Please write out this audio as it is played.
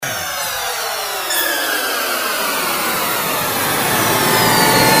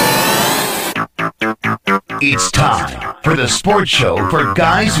It's time for the sports show for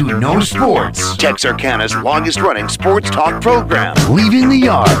guys who know sports. Texarkana's longest-running sports talk program. Leaving the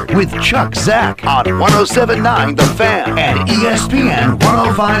Yard with Chuck Zach On 107.9 The Fan. and ESPN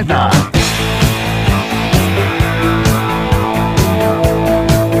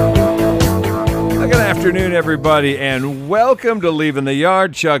 105.9. Good afternoon, everybody, and welcome to Leaving the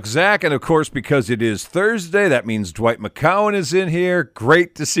Yard. Chuck Zach, and of course, because it is Thursday, that means Dwight McCown is in here.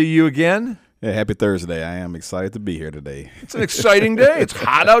 Great to see you again. Yeah, happy Thursday. I am excited to be here today. It's an exciting day. It's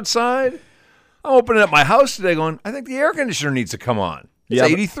hot outside. I'm opening up my house today going, I think the air conditioner needs to come on. It's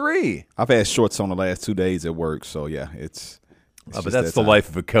 83. I've had shorts on the last 2 days at work, so yeah, it's but that's the life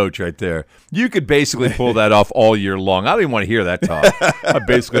of a coach right there. You could basically pull that off all year long. I don't even want to hear that talk. I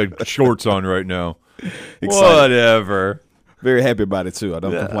basically have shorts on right now. Excited. Whatever. Very happy about it, too. I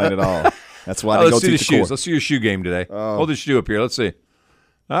don't complain at all. That's why I Let's go see teach the the shoes. court. Let's see your shoe game today. Hold the shoe up here. Let's see.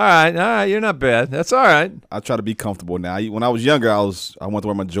 All right. You're not bad. That's all right. I try to be comfortable now. When I was younger, I wanted to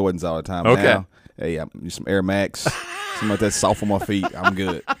wear my Jordans all the time. Okay. Now, hey, I need some Air Max, something like that soft on my feet. I'm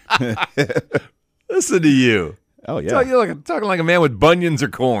good. Listen to you. Oh, yeah. You're talking like a man with bunions or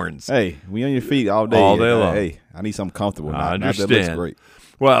corns. Hey, we on your feet all day. All day long. Hey, I need something comfortable. I Not understand. that looks great.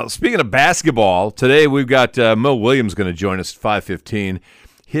 Well, speaking of basketball, today we've got Mo Williams going to join us at 5:15.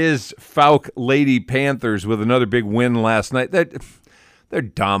 His Fouke Lady Panthers with another big win last night. They're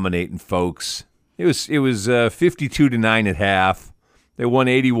dominating, folks. It was 52-9 at half. They won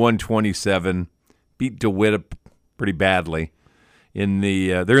 81-27. Beat DeWitt pretty badly. They're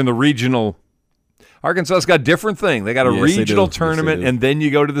in the regional. Arkansas's got a different thing. They got a regional tournament, and then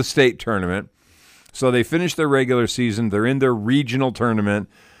you go to the state tournament. So they finished their regular season. They're in their regional tournament.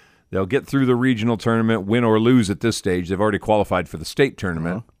 They'll get through the regional tournament, win or lose at this stage. They've already qualified for the state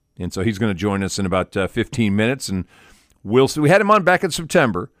tournament. And so he's going to join us in about 15 minutes. And we'll see. We had him on back in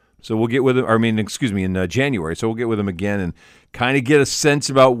September. So we'll get with him, in January. So we'll get with him again and kind of get a sense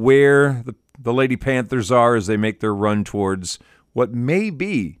about where the Lady Panthers are as they make their run towards what may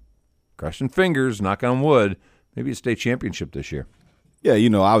be, crushing fingers, knock on wood, maybe a state championship this year. Yeah,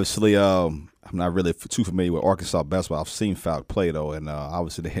 obviously, I'm not really too familiar with Arkansas basketball. I've seen Fouke play, though, and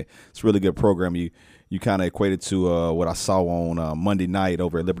obviously it's a really good program. You kind of equated to what I saw on Monday night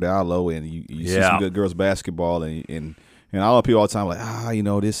over at Liberty Alo, and you see some good girls basketball, and a lot of people all the time like,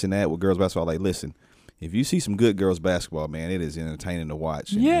 this and that with girls basketball. Like, listen, if you see some good girls basketball, man, it is entertaining to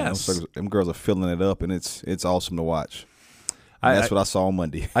watch. And, yes. Them girls are filling it up, and it's awesome to watch. That's what I saw on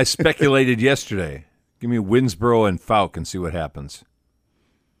Monday. I speculated yesterday. Give me Winsboro and Fouke and see what happens.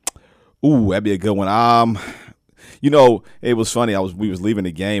 Ooh, that'd be a good one. It was funny. We was leaving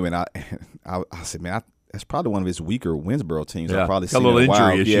the game, and I said, man, that's probably one of his weaker Winsboro teams. Yeah, I've probably got seen a little in a while.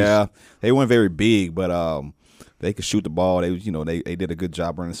 injury issues. Yeah, they weren't very big, but they could shoot the ball. They did a good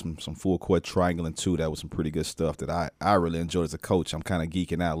job running some full court triangling too. That was some pretty good stuff that I really enjoyed as a coach. I'm kind of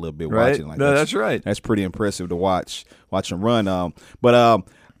geeking out a little bit watching. Like, that's right. That's pretty impressive to watch them run. I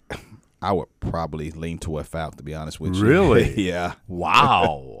would probably lean toward Fouke, to be honest with you. Really? Yeah.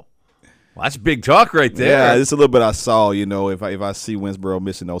 Wow. Well, that's big talk right there. Yeah, it's a little bit I saw, if I see Winsboro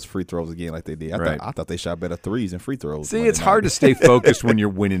missing those free throws again like they did. I thought they shot better threes than free throws. See, it's hard to stay focused when you're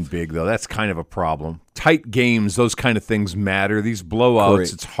winning big, though. That's kind of a problem. Tight games, those kind of things matter. These blowouts,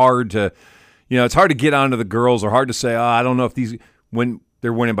 Correct. It's hard to get onto the girls or hard to say, I don't know if when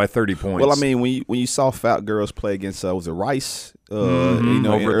they're winning by 30 points. Well, I mean, when you saw Fouke girls play against, was it Rice?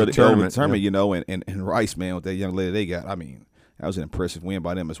 Over at the tournament, and Rice, man, with that young lady they got, I mean, that was an impressive win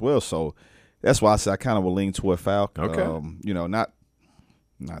by them as well. So that's why I said I kind of will lean toward Fouke. Okay.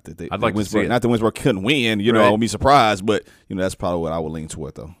 Not that I'd like to see it. Not that Winsboro couldn't win. I won't be surprised, but that's probably what I would lean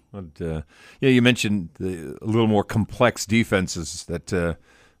toward, though. But, you mentioned a little more complex defenses that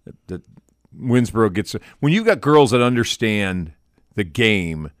Winsboro gets. When you've got girls that understand the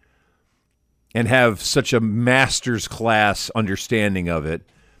game and have such a master's class understanding of it,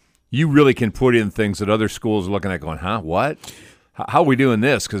 you really can put in things that other schools are looking at going, what? How are we doing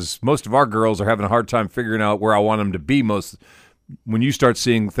this? Because most of our girls are having a hard time figuring out where I want them to be. When you start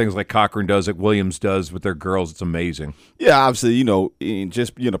seeing things like Cochran does, like Williams does with their girls, it's amazing. Yeah, obviously,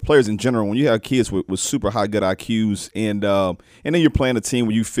 players in general, when you have kids with super high good IQs and then you're playing a team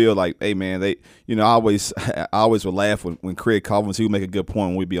where you feel like, hey, man, I always would laugh when Craig Collins, he would make a good point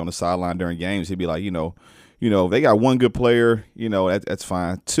when we'd be on the sideline during games. He'd be like, they got one good player, that's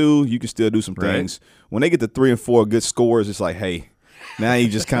fine. Two, you can still do some things. When they get to 3 and 4 good scores, it's like, hey, Now you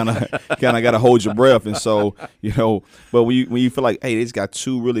just kind of got to hold your breath. And so, but when you feel like, hey, they's got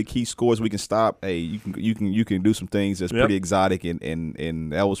two really key scores we can stop. Hey, you can do some things that's pretty exotic,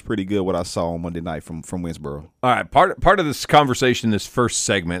 and that was pretty good what I saw on Monday night from Winsboro. All right, part of this conversation, this first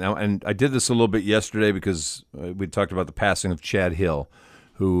segment, and I did this a little bit yesterday because we talked about the passing of Chad Hill,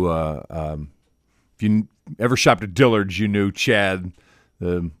 who, if you ever shopped at Dillard's, you knew Chad,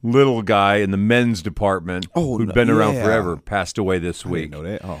 the little guy in the men's department who'd been around forever, passed away this week. I didn't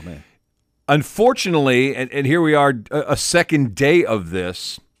know that. Oh, man. Unfortunately, and here we are, a second day of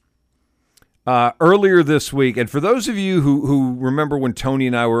this, earlier this week, and for those of you who remember when Tony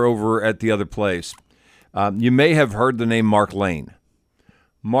and I were over at the other place, you may have heard the name Mark Lane.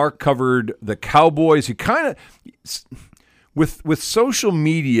 Mark covered the Cowboys. He kind of, with social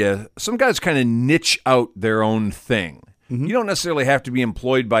media, some guys kind of niche out their own thing. You don't necessarily have to be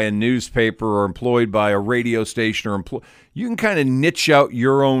employed by a newspaper or employed by a radio station you can kind of niche out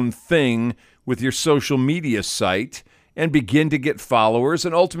your own thing with your social media site and begin to get followers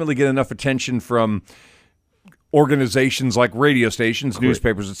and ultimately get enough attention from organizations like radio stations,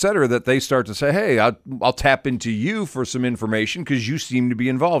 newspapers, et cetera, that they start to say, hey, I'll tap into you for some information because you seem to be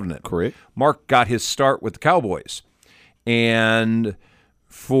involved in it. Correct. Mark got his start with the Cowboys. And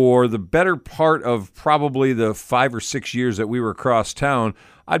for the better part of probably the 5 or 6 years that we were across town,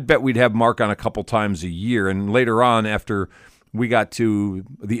 I'd bet we'd have Mark on a couple times a year. And later on, after we got to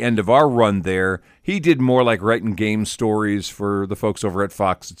the end of our run there, he did more like writing game stories for the folks over at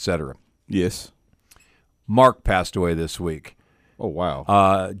Fox, et cetera. Yes. Mark passed away this week. Oh,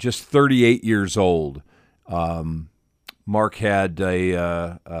 wow. Just 38 years old. Mark had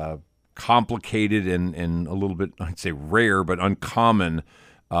a complicated and a little bit, I'd say rare, but uncommon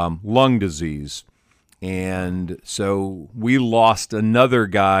lung disease. And so we lost another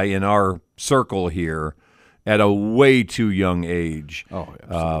guy in our circle here at a way too young age. Oh,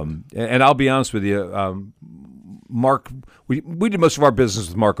 yeah. And I'll be honest with you, Mark, we did most of our business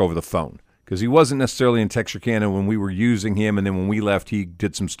with Mark over the phone because he wasn't necessarily in Texarkana when we were using him, and then when we left, he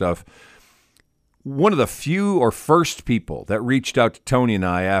did some stuff. One of the few or first people that reached out to Tony and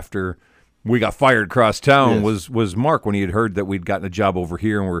I after we got fired across town was Mark when he had heard that we'd gotten a job over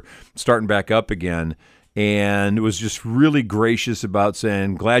here and we're starting back up again. And was just really gracious about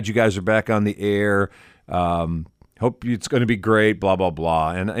saying, glad you guys are back on the air. Hope it's going to be great, blah, blah,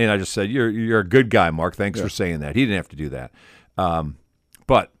 blah. And I just said, you're a good guy, Mark. Thanks for saying that. He didn't have to do that.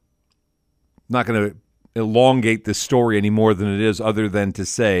 But not going to elongate this story any more than it is other than to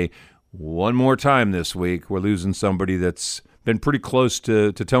say one more time this week, we're losing somebody that's been pretty close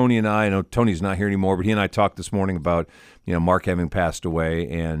to Tony and I. I know Tony's not here anymore, but he and I talked this morning about, Mark having passed away,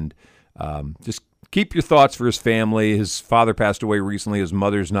 and just keep your thoughts for his family. His father passed away recently. His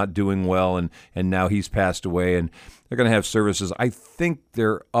mother's not doing well, and now he's passed away, and they're going to have services. I think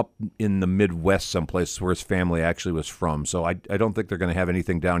they're up in the Midwest someplace where his family actually was from, so I don't think they're going to have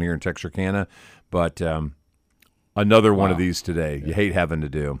anything down here in Texarkana, but another one of these today. Yeah. You hate having to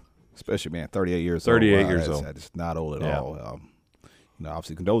do. Especially, man, 38 years old. 38 wow, years old. That's not old at all.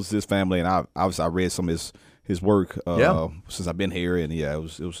 Obviously, condolences to his family, and I read some of his work since I've been here, and it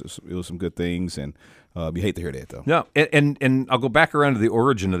was some good things, and you hate to hear that, though. Yeah, and I'll go back around to the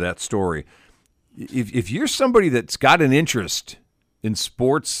origin of that story. If you're somebody that's got an interest in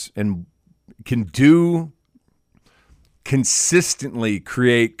sports and can consistently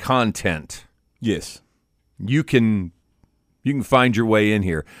create content, yes, you can find your way in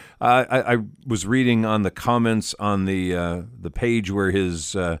here. I was reading on the comments on the page where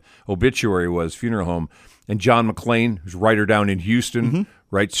his obituary was, funeral home, and John McClain, who's a writer down in Houston,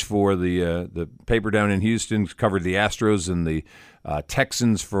 writes for the paper down in Houston, covered the Astros and the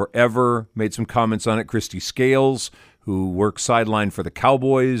Texans forever, made some comments on it. Christy Scales, who works sideline for the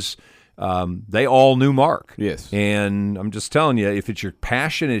Cowboys, they all knew Mark. Yes. And I'm just telling you, if it's your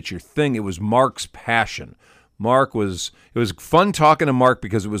passion, it's your thing. It was Mark's passion. It was fun talking to Mark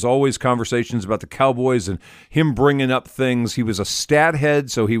because it was always conversations about the Cowboys and him bringing up things. He was a stat head,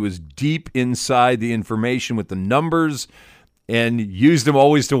 so he was deep inside the information with the numbers and used them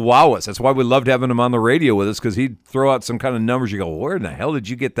always to wow us. That's why we loved having him on the radio with us, because he'd throw out some kind of numbers. You go, where in the hell did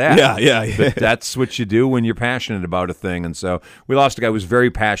you get that? Yeah. But that's what you do when you're passionate about a thing. And so we lost a guy who was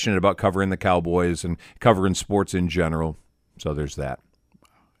very passionate about covering the Cowboys and covering sports in general. So there's that.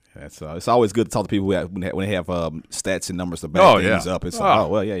 It's always good to talk to people when they have stats and numbers to back things up. It's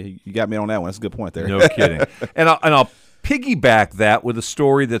you got me on that one. That's a good point there. No kidding. And I'll piggyback that with a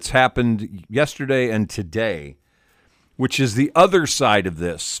story that's happened yesterday and today, which is the other side of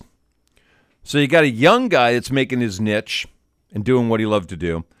this. So you got a young guy that's making his niche and doing what he loved to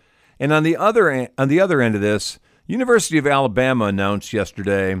do, and on the other end of this, University of Alabama announced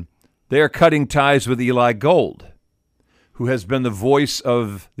yesterday they are cutting ties with Eli Gold, who has been the voice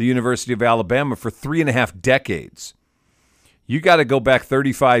of the University of Alabama for 3.5 decades. You got to go back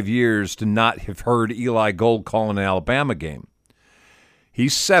 35 years to not have heard Eli Gold call an Alabama game.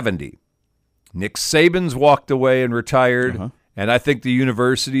 He's 70. Nick Saban's walked away and retired, and I think the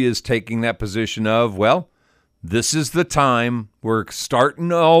university is taking that position of, well, this is the time. We're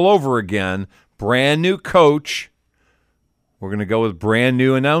starting all over again. Brand new coach. We're going to go with brand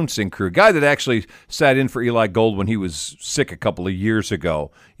new announcing crew. A guy that actually sat in for Eli Gold when he was sick a couple of years ago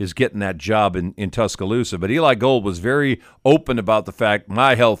is getting that job in Tuscaloosa. But Eli Gold was very open about the fact,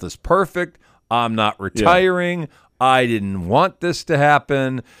 my health is perfect. I'm not retiring. Yeah. I didn't want this to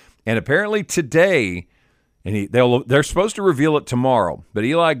happen. And apparently today, and they're supposed to reveal it tomorrow, but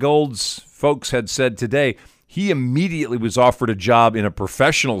Eli Gold's folks had said today he immediately was offered a job in a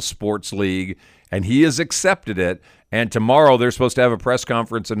professional sports league, and he has accepted it. And tomorrow they're supposed to have a press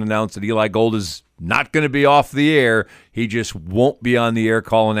conference and announce that Eli Gold is not going to be off the air. He just won't be on the air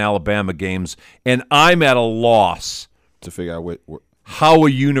calling Alabama games. And I'm at a loss to figure out how a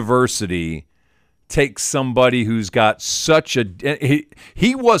university takes somebody who's got such a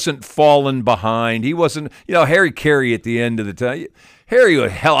he wasn't falling behind. He wasn't, Harry Carey at the end of the time. Harry,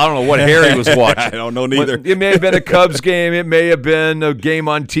 hell, I don't know what Harry was watching. I don't know neither. It may have been a Cubs game. It may have been a game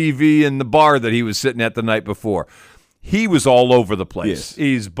on TV in the bar that he was sitting at the night before. He was all over the place. Yes.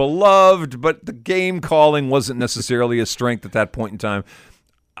 He's beloved, but the game calling wasn't necessarily a strength at that point in time.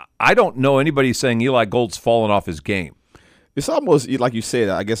 I don't know anybody saying Eli Gold's fallen off his game. It's almost like you said.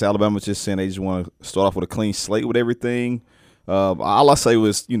 I guess Alabama's just saying they just want to start off with a clean slate with everything. All I say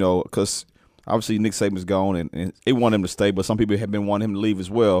was, because obviously Nick Saban's gone and they want him to stay, but some people have been wanting him to leave as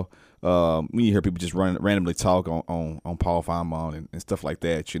well. When you hear people just randomly talk on Paul Feinbaum and stuff like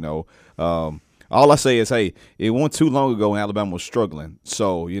that, all I say is, hey, it wasn't too long ago when Alabama was struggling.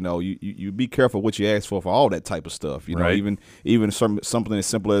 So, you be careful what you ask for all that type of stuff. Right. even something as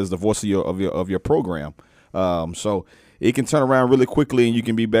simple as the voice of your program. So it can turn around really quickly, and you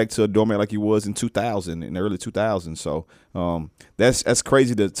can be back to a doormat like you was in the early 2000s. So that's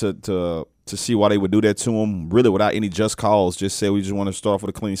crazy to see why they would do that to him, really without any just cause. Just say we just want to start off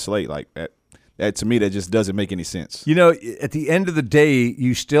with a clean slate like that. That, to me, that just doesn't make any sense. At the end of the day,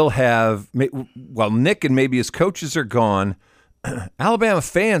 you still have, Nick and maybe his coaches are gone, Alabama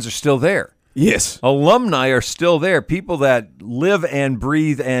fans are still there. Yes. Alumni are still there. People that live and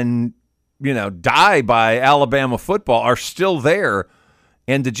breathe and, die by Alabama football are still there.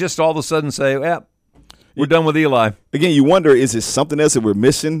 And to just all of a sudden say, we're done with Eli. Again, you wonder, is it something else that we're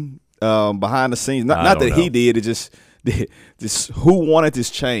missing behind the scenes? Not that he did, it just – this who wanted this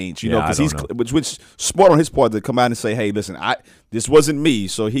change, because which smart on his part to come out and say, hey, listen, this wasn't me.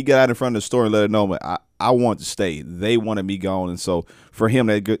 So he got out in front of the store and let it know, but I want to stay. They wanted me gone, and so for him,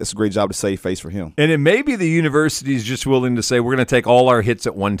 that's a great job to save face for him. And it may be the university is just willing to say we're going to take all our hits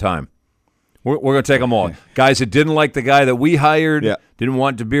at one time. We're going to take them all. Guys that didn't like the guy that we hired, didn't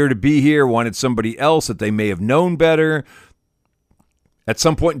want DeBeer to be here, wanted somebody else that they may have known better. At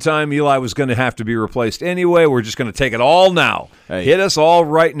some point in time, Eli was going to have to be replaced anyway. We're just going to take it all now. Hey. Hit us all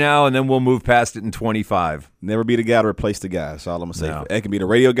right now, and then we'll move past it in 25. Never be the guy to replace the guy. That's all I'm going to say. No. It can be the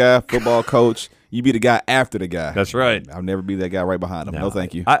radio guy, football coach. You be the guy after the guy. That's right. I'll never be that guy right behind him. No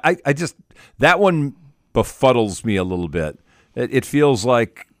thank you. I just – that one befuddles me a little bit. It feels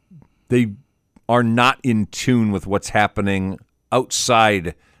like they are not in tune with what's happening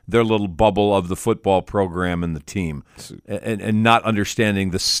outside their little bubble of the football program and the team, and not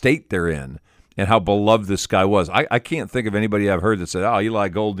understanding the state they're in and how beloved this guy was. I can't think of anybody I've heard that said, Eli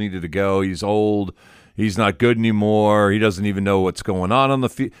Gold needed to go. He's old. He's not good anymore. He doesn't even know what's going on the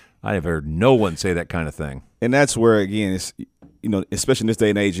field. I have heard no one say that kind of thing. And that's where, again, it's, especially in this day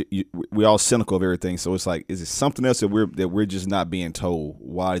and age, we're all cynical of everything. So it's like, is it something else that we're just not being told?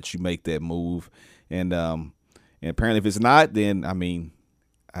 Why did you make that move? And apparently if it's not, then,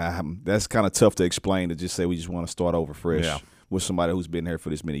 that's kind of tough to explain, to just say we just want to start over fresh with somebody who's been here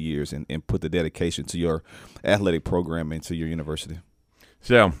for this many years and put the dedication to your athletic program and to your university.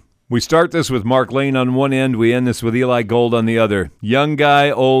 So we start this with Mark Lane on one end. We end this with Eli Gold on the other. Young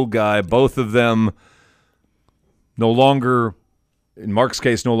guy, old guy, both of them no longer, in Mark's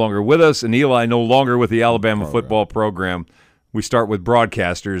case, no longer with us, and Eli no longer with the Alabama football program. We start with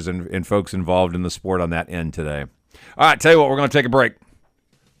broadcasters and folks involved in the sport on that end today. All right, tell you what, we're going to take a break.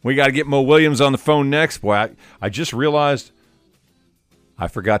 We got to get Mo Williams on the phone next. Boy, I just realized I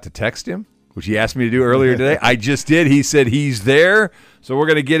forgot to text him, which he asked me to do earlier today. I just did. He said he's there, so we're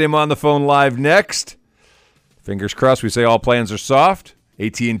going to get him on the phone live next. Fingers crossed we say all plans are soft,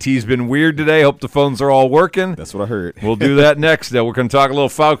 AT&T's been weird today. Hope the phones are all working. That's what I heard. We'll do that next. We're going to talk a little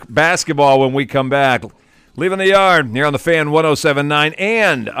Fouke basketball when we come back. Leaving the Yard here on the Fan 107.9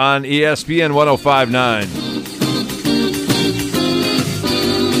 and on ESPN 105.9.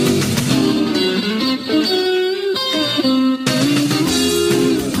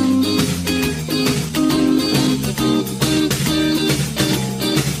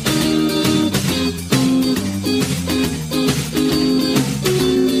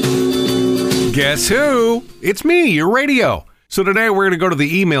 Guess who? It's me, your radio. So today we're going to go to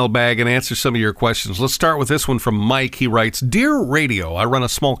the email bag and answer some of your questions. Let's start with this one from Mike. He writes, Dear Radio, I run a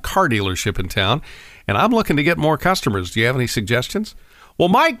small car dealership in town, and I'm looking to get more customers. Do you have any suggestions? Well,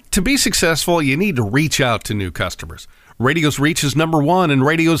 Mike, to be successful, you need to reach out to new customers. Radio's reach is number one, and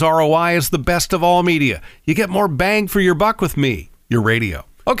radio's ROI is the best of all media. You get more bang for your buck with me, your radio.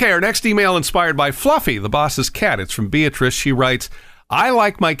 Okay, our next email inspired by Fluffy, the boss's cat. It's from Beatrice. She writes, I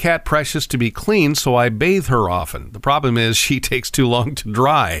like my cat Precious to be clean, so I bathe her often. The problem is she takes too long to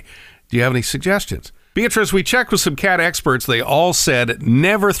dry. Do you have any suggestions? Beatrice, we checked with some cat experts. They all said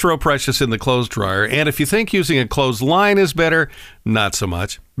never throw Precious in the clothes dryer. And if you think using a clothesline is better, not so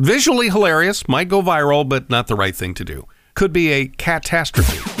much. Visually hilarious, might go viral, but not the right thing to do. Could be a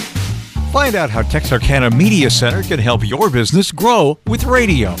catastrophe. Find out how Texarkana Media Center can help your business grow with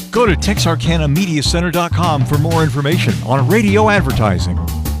radio. Go to TexarkanaMediaCenter.com for more information on radio advertising.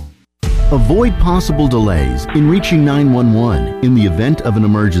 Avoid possible delays in reaching 911 in the event of an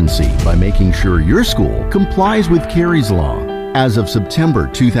emergency by making sure your school complies with Carey's Law. As of September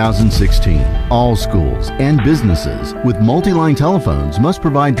 2016, all schools and businesses with multi-line telephones must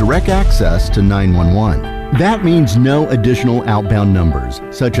provide direct access to 911. That means no additional outbound numbers,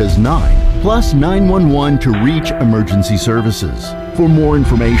 such as 9 plus 911 to reach emergency services. For more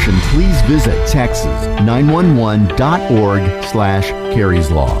information, please visit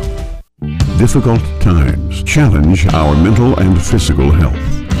texas911.org/Carey's Law. Difficult times challenge our mental and physical health.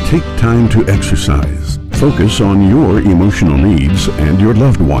 Take time to exercise. Focus on your emotional needs and your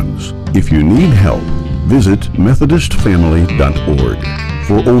loved ones. If you need help, visit MethodistFamily.org.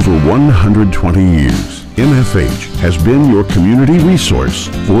 For over 120 years, MFH has been your community resource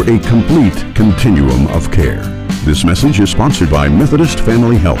for a complete continuum of care. This message is sponsored by Methodist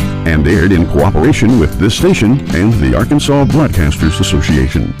Family Health and aired in cooperation with this station and the Arkansas Broadcasters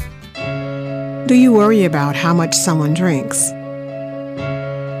Association. Do you worry about how much someone drinks?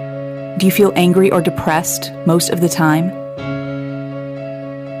 Do you feel angry or depressed most of the time?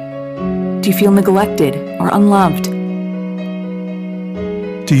 Do you feel neglected or unloved?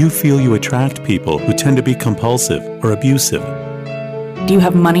 Do you feel you attract people who tend to be compulsive or abusive? Do you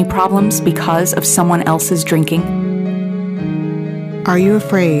have money problems because of someone else's drinking? Are you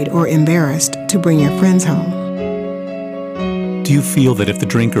afraid or embarrassed to bring your friends home? Do you feel that if the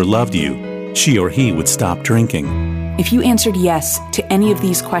drinker loved you, she or he would stop drinking? If you answered yes to any of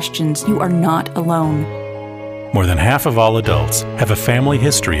these questions, you are not alone. More than half of all adults have a family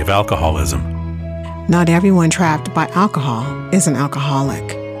history of alcoholism. Not everyone trapped by alcohol is an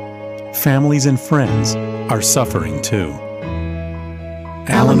alcoholic. Families and friends are suffering too.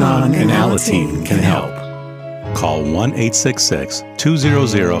 Al-Anon and Alateen can help. Call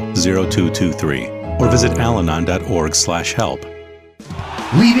 1-866-200-0223 or visit alanon.org/help.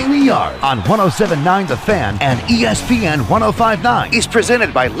 Leaving the Yard on 107.9 The Fan and ESPN 105.9 is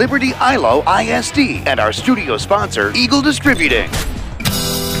presented by Liberty ILO ISD and our studio sponsor, Eagle Distributing.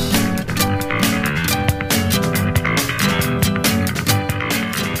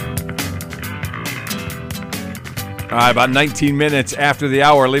 All right, about 19 minutes after the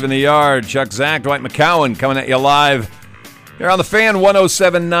hour, Leaving the Yard. Chuck Zach, Dwight McCown coming at you live here on the Fan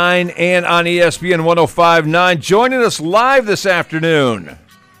 107.9 and on ESPN 105.9. Joining us live this afternoon,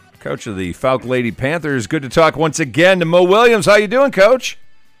 coach of the Fouke Lady Panthers. Good to talk once again to Mo Williams. How you doing, Coach?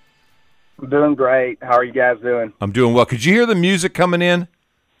 I'm doing great. How are you guys doing? I'm doing well. Could you hear the music coming in?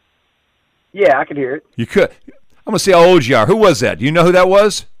 Yeah, I could hear it. You could. I'm going to see how old you are. Who was that? Do you know who that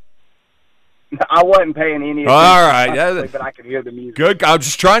was? I wasn't paying any attention. All right. But I could hear the music. Good. I was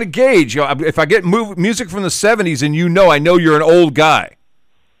just trying to gauge. If I get music from the 70s and I know you're an old guy.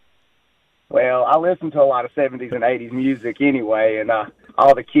 Well, I listen to a lot of 70s and 80s music anyway, and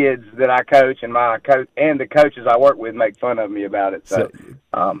all the kids that I coach and the coaches I work with make fun of me about it. So,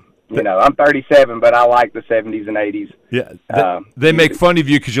 I'm 37, but I like the 70s and 80s. Yeah, they make fun of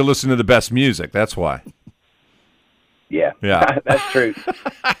you because you listen to the best music. That's why. Yeah, that's true.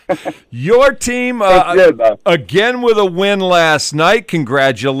 Your team, good, again with a win last night.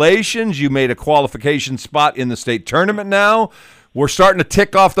 Congratulations. You made a qualification spot in the state tournament now. We're starting to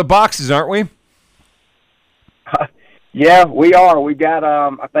tick off the boxes, aren't we? Yeah, we are. We got,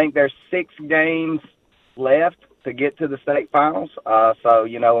 I think there's 6 games left to get to the state finals. So,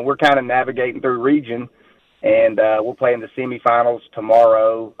 and we're kind of navigating through region, and we'll play in the semifinals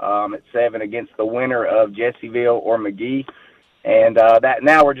tomorrow at 7 against the winner of Jessieville or McGee. And that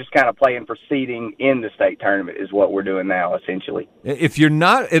now we're just kind of playing for seeding in the state tournament is what we're doing now, essentially. If you're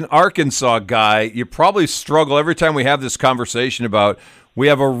not an Arkansas guy, you probably struggle every time we have this conversation about we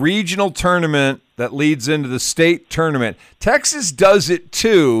have a regional tournament that leads into the state tournament. Texas does it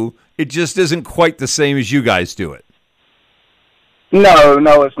too. It just isn't quite the same as you guys do it.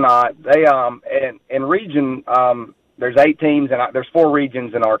 No, it's not. They in region there's 8 teams and there's 4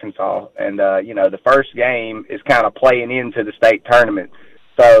 regions in Arkansas, and the first game is kind of playing into the state tournament.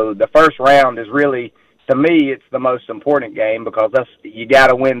 So the first round is really, to me, it's the most important game because you got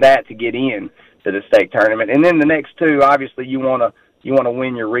to win that to get in to the state tournament. And then the next 2, obviously, you want to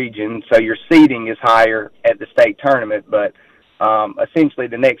win your region, so your seeding is higher at the state tournament. But essentially,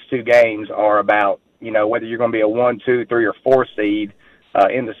 the next 2 games are about whether you're going to be a 1, 2, 3, or 4 seed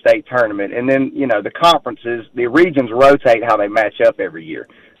in the state tournament. And then, the conferences, the regions rotate how they match up every year.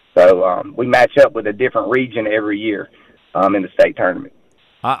 So we match up with a different region every year in the state tournament.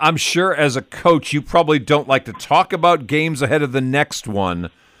 I'm sure as a coach, you probably don't like to talk about games ahead of the next one,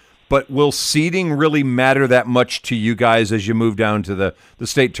 but will seeding really matter that much to you guys as you move down to the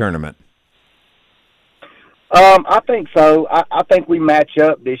state tournament? I think so. I think we match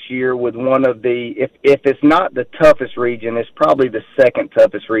up this year with one of the, if it's not the toughest region, it's probably the second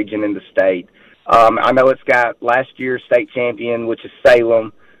toughest region in the state. I know it's got last year's state champion, which is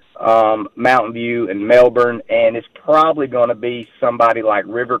Salem, Mountain View, and Melbourne, and it's probably going to be somebody like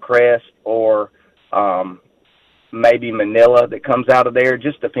Rivercrest or maybe Manila that comes out of there,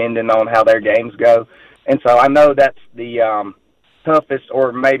 just depending on how their games go. And so I know that's the toughest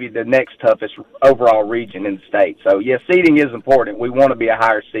or maybe the next toughest overall region in the state. So, seeding is important. We want to be a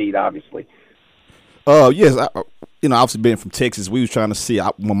higher seed, obviously. Yes, obviously being from Texas, we was trying to see.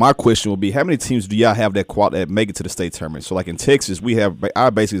 My question would be, how many teams do y'all have that make it to the state tournament? So, like in Texas, we have our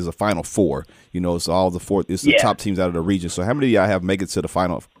basically is a Final Four. It's all the 4. It's the top teams out of the region. So, how many of y'all have make it to the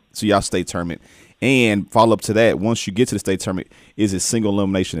final, to y'all state tournament? And follow up to that, once you get to the state tournament, is it single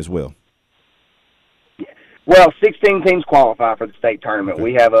elimination as well? Well, 16 teams qualify for the state tournament. Okay.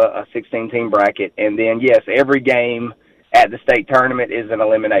 We have a 16-team bracket, and then, yes, every game at the state tournament is an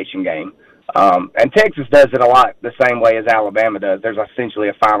elimination game. And Texas does it a lot the same way as Alabama does. There's essentially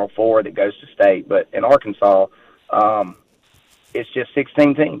a Final Four that goes to state, but in Arkansas, it's just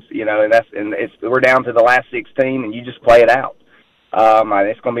 16 teams, and we're down to the last 16, and you just play it out.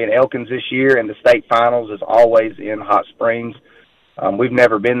 It's going to be in Elkins this year, and the state finals is always in Hot Springs. We've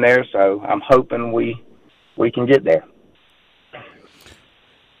never been there, so I'm hoping we can get there.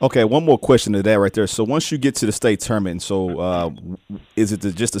 Okay, one more question to that right there. So once you get to the state tournament, so is it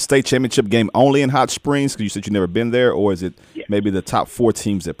just the state championship game only in Hot Springs because you said you've never been there, or is it maybe the top 4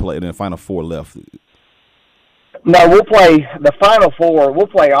 teams that play and the Final 4 left? No, we'll play the Final 4. We'll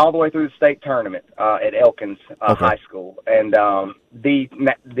play all the way through the state tournament at Elkins High School. And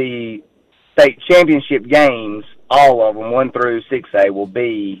the state championship games, all of them, 1 through 6A, will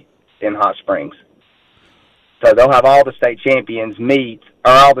be in Hot Springs. So they'll have all the state champions meet,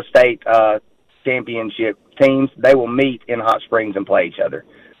 or all the state championship teams. They will meet in Hot Springs and play each other.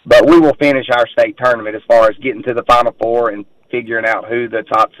 But we will finish our state tournament as far as getting to the Final 4 and figuring out who the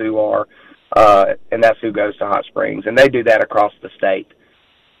top 2 are, and that's who goes to Hot Springs. And they do that across the state.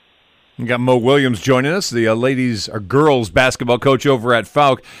 We got Mo Williams joining us, the girls basketball coach over at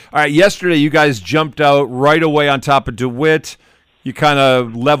Fouke. All right, yesterday you guys jumped out right away on top of DeWitt. You kind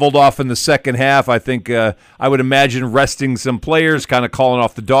of leveled off in the second half. I think I would imagine resting some players, kind of calling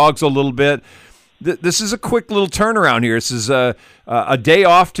off the dogs a little bit. This is a quick little turnaround here. This is a day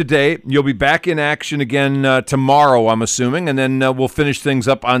off today. You'll be back in action again tomorrow, I'm assuming, and then we'll finish things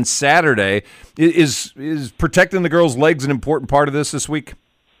up on Saturday. Is protecting the girls' legs an important part of this week?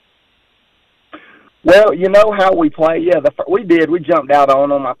 Well, you know how we play. Yeah, we did. We jumped out on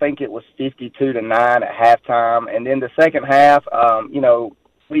them. I think it was 52-9 at halftime, and then the second half,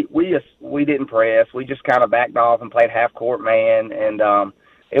 we didn't press. We just kind of backed off and played half court man, and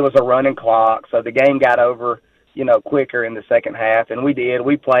it was a running clock, so the game got over, quicker in the second half, and we did.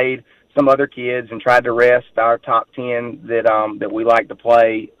 We played some other kids and tried to rest our top 10 that we like to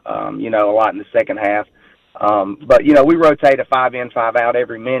play, a lot in the second half. But we rotate a 5 in, 5 out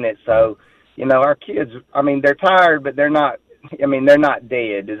every minute, so. Our kids, they're tired, but they're not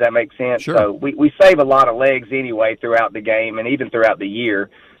dead. Does that make sense? Sure. So we save a lot of legs anyway throughout the game and even throughout the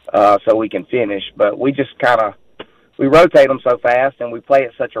year so we can finish. But we just we rotate them so fast and we play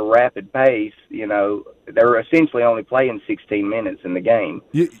at such a rapid pace, they're essentially only playing 16 minutes in the game.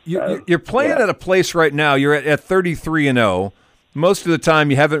 You're playing at a place right now. You're at 33-0. Most of the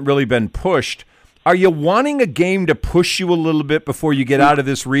time, you haven't really been pushed. Are you wanting a game to push you a little bit before you get out of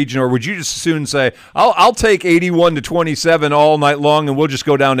this region, or would you just soon say, I'll take 81-27 all night long, and we'll just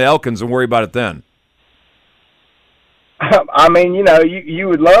go down to Elkins and worry about it then? I mean, you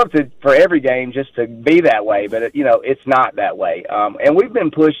would love to for every game just to be that way, but it's not that way. And we've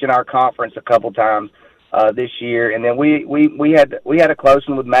been pushed in our conference a couple times this year, and then we had a close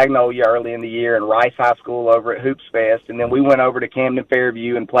one with Magnolia early in the year and Rice High School over at Hoops Fest, and then we went over to Camden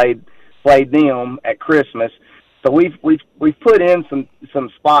Fairview and played them at Christmas. So we've put in some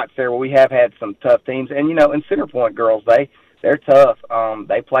spots there where we have had some tough teams, and in Center Point girls, they're tough.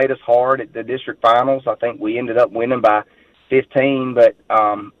 They played us hard at the district finals. I think we ended up winning by 15, but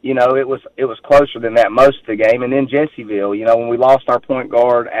it was closer than that most of the game. And then Jessieville, when we lost our point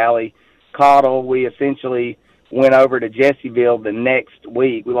guard Allie Cottle, we essentially went over to Jessieville the next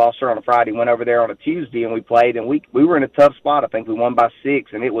week. We lost her on a Friday, went over there on a Tuesday, and we played, and we were in a tough spot. I think we won by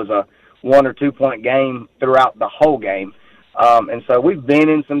 6, and it was a 1 or 2 point game throughout the whole game. And so we've been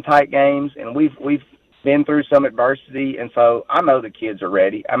in some tight games, and we've been through some adversity, and so I know the kids are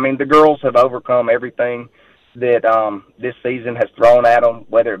ready. I mean, the girls have overcome everything that this season has thrown at them,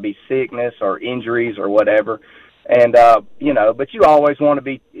 whether it be sickness or injuries or whatever. And, but you always want to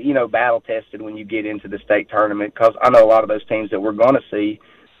be, battle-tested when you get into the state tournament, because I know a lot of those teams that we're going to see,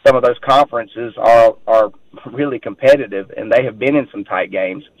 some of those conferences are really competitive, and they have been in some tight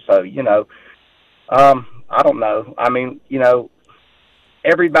games. So, I don't know. I mean,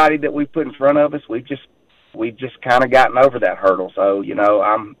 everybody that we put in front of us, we've just kind of gotten over that hurdle. So,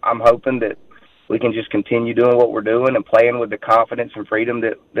 I'm hoping that we can just continue doing what we're doing and playing with the confidence and freedom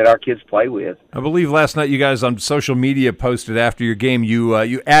that our kids play with. I believe last night you guys on social media posted after your game you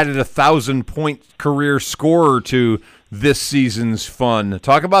added a 1,000-point career scorer to this season's fun.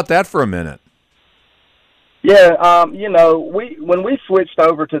 Talk about that for a minute. Yeah, when we switched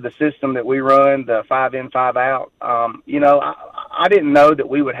over to the system that we run, the 5 in, 5 out, I didn't know that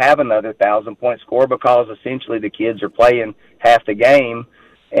we would have another 1,000-point score, because essentially the kids are playing half the game.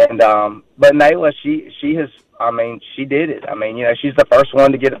 And but Nayla, she did it. I mean, she's the first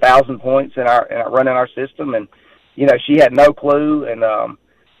one to get 1,000 points in our running our system, and she had no clue. And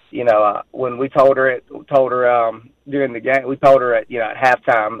when we told her during the game, we told her at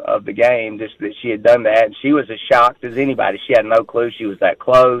halftime of the game just that she had done that, and she was as shocked as anybody. She had no clue she was that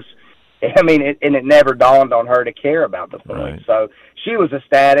close. I mean, it never dawned on her to care about the points. Right. So she was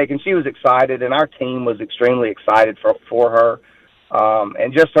ecstatic and she was excited, and our team was extremely excited for her.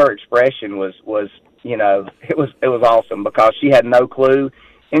 And just her expression was it was awesome, because she had no clue,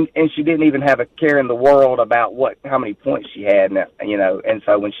 and she didn't even have a care in the world about how many points she had, and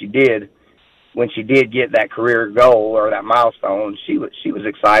so when she did get that career goal or that milestone, she was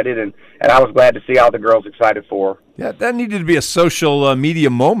excited, and I was glad to see all the girls excited for her. Yeah, that needed to be a social media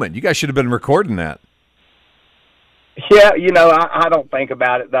moment. You guys should have been recording that. Yeah, I don't think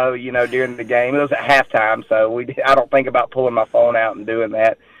about it, though, during the game. It was at halftime, so I don't think about pulling my phone out and doing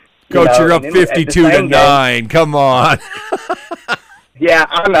that. Coach, you're up 52-9. Come on. Yeah,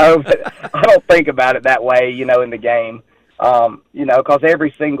 I know, but I don't think about it that way, in the game. Because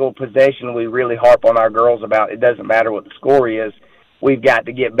every single possession we really harp on our girls about. It doesn't matter what the score is. We've got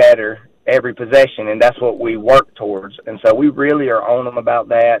to get better every possession, and that's what we work towards. And so we really are on them about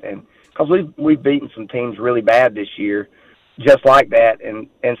that, and because we've beaten some teams really bad this year, just like that, and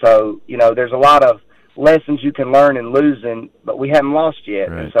so there's a lot of lessons you can learn in losing, but we haven't lost yet,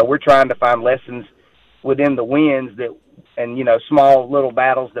 right. And so we're trying to find lessons within the wins and small little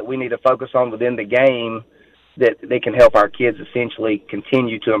battles that we need to focus on within the game that they can help our kids essentially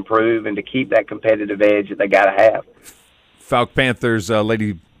continue to improve and to keep that competitive edge that they got to have. Fouke Panthers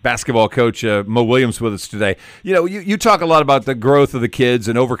lady basketball coach Mo Williams with us today. You talk a lot about the growth of the kids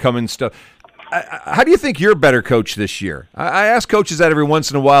and overcoming stuff. How do you think you're a better coach this year? I ask coaches that every once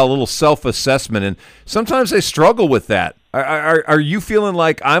in a while, a little self-assessment, and sometimes they struggle with that. Are you feeling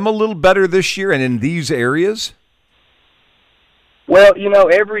like I'm a little better this year and in these areas? Well,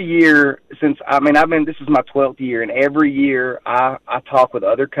 every year since I've been, this is my 12th year, and every year I talk with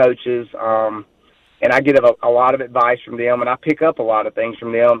other coaches, and I get a lot of advice from them, and I pick up a lot of things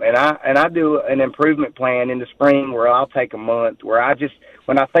from them, and I do an improvement plan in the spring where I'll take a month where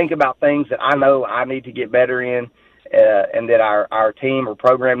when I think about things that I know I need to get better in, and that our team or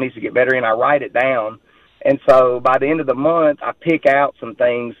program needs to get better in, I write it down. And so by the end of the month, I pick out some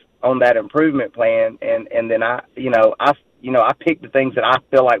things on that improvement plan, and then I pick the things that I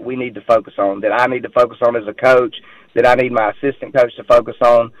feel like we need to focus on, that I need to focus on as a coach, that I need my assistant coach to focus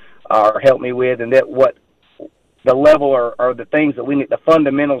on. or help me with, and that what the level or the things that we need, the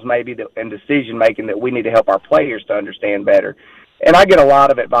fundamentals maybe and decision making that we need to help our players to understand better. And I get a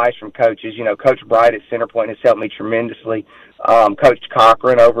lot of advice from coaches. You know, Coach Bright at Centerpoint has helped me tremendously. Coach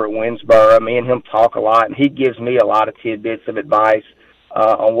Cochran over at Winsboro, me and him talk a lot, and he gives me a lot of tidbits of advice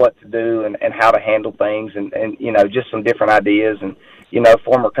on what to do and how to handle things, and you know, just some different ideas. And you know,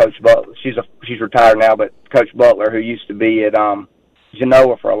 former Coach Butler, she's retired now, but Coach Butler, who used to be at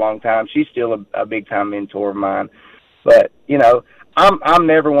Genoa for a long time, she's still a big time mentor of mine. But you know, I'm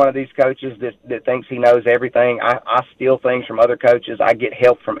never one of these coaches that thinks he knows everything. I steal things from other coaches. I get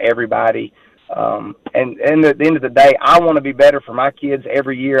help from everybody. And at the end of the day, I want to be better for my kids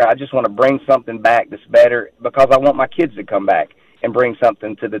every year. I just want to bring something back that's better because I want my kids to come back and bring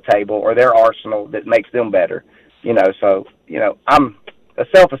something to the table or their arsenal that makes them better. You know, so, you know, a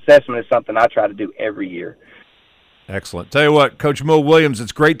self-assessment is something I try to do every year. Excellent. Tell you what, Coach Mo Williams,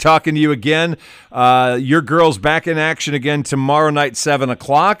 it's great talking to you again. Your girls back in action again tomorrow night, 7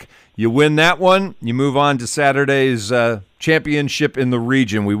 o'clock. You win that one, you move on to Saturday's championship in the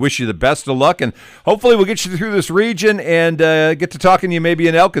region. We wish you the best of luck, and hopefully we'll get you through this region and get to talking to you maybe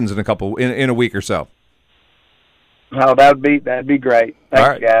in Elkins in a week or so. Oh, that'd be great.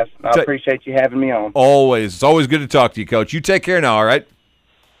 Thanks, guys. I appreciate you having me on. Always. It's always good to talk to you, Coach. You take care now, all right?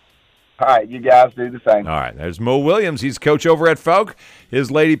 All right, you guys do the same. All right, there's Mo Williams. He's coach over at Fouke. His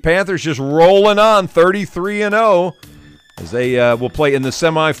Lady Panthers just rolling on 33-0 as they will play in the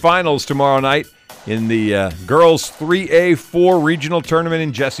semifinals tomorrow night in the girls 3A4 regional tournament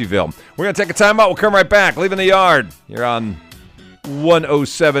in Jessieville. We're going to take a timeout. We'll come right back. Leaving the Yard. You're on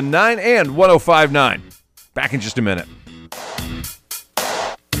 107.9 and 105.9. Back in just a minute.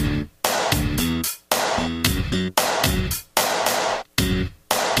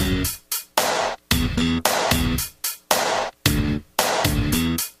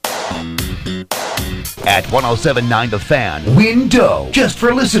 At 107.9 The Fan, Window. Just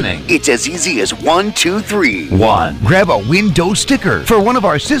for listening, it's as easy as 1, 2, 3. 1. Grab a window sticker for one of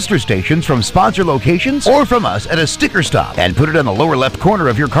our sister stations from sponsor locations or from us at a sticker stop and put it on the lower left corner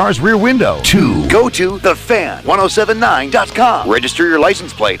of your car's rear window. 2. Go to thefan1079.com. Register your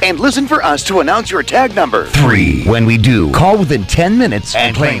license plate and listen for us to announce your tag number. 3. When we do, call within 10 minutes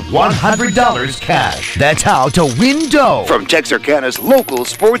and claim $100 cash. That's how to window from Texarkana's local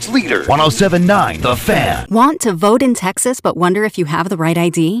sports leader. 107.9 The Fan. Want to vote in Texas but wonder if you have the right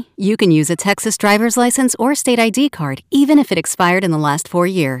ID? You can use a Texas driver's license or state ID card, even if it expired in the last 4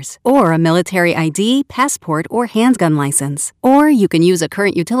 years. Or a military ID, passport, or handgun license. Or you can use a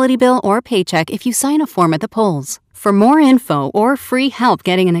current utility bill or paycheck if you sign a form at the polls. For more info or free help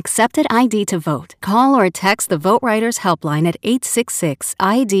getting an accepted ID to vote, call or text the Vote Writers Helpline at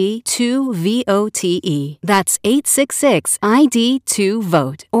 866-ID-2-VOTE. That's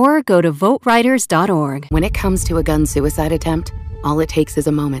 866-ID-2-VOTE. Or go to votewriters.org. When it comes to a gun suicide attempt, all it takes is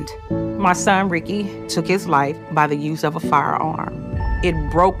a moment. My son, Ricky, took his life by the use of a firearm. It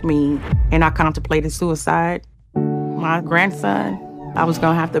broke me, and I contemplated suicide. My grandson, I was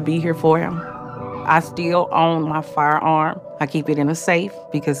going to have to be here for him. I still own my firearm. I keep it in a safe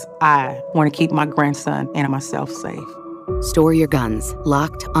because I want to keep my grandson and myself safe. Store your guns,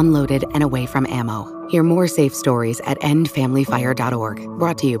 locked, unloaded, and away from ammo. Hear more safe stories at endfamilyfire.org.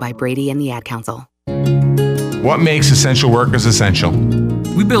 Brought to you by Brady and the Ad Council. What makes essential workers essential?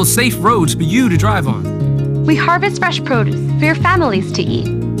 We build safe roads for you to drive on. We harvest fresh produce for your families to eat.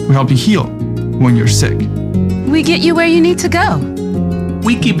 We help you heal when you're sick. We get you where you need to go.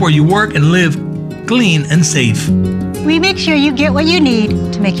 We keep where you work and live clean and safe. We make sure you get what you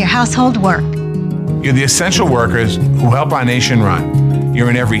need to make your household work. You're the essential workers who help our nation run. You're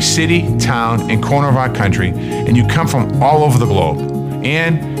in every city, town, and corner of our country, and you come from all over the globe.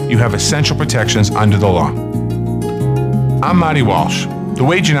 And you have essential protections under the law. I'm Marty Walsh. The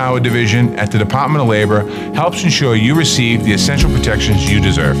Wage and Hour Division at the Department of Labor helps ensure you receive the essential protections you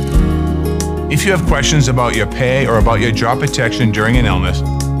deserve. If you have questions about your pay or about your job protection during an illness,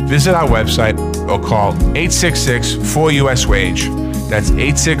 visit our website or call 866-4US-WAGE. That's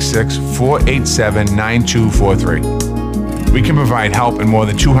 866-487-9243. We can provide help in more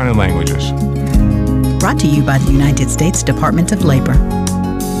than 200 languages. Brought to you by the United States Department of Labor.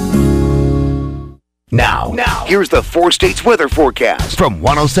 Now, here's the 4 states weather forecast from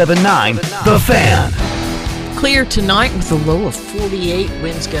 107.9 The Fan. Clear tonight with a low of 48,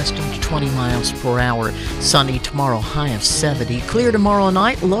 winds gusting to 20 miles per hour. Sunny tomorrow, high of 70. Clear tomorrow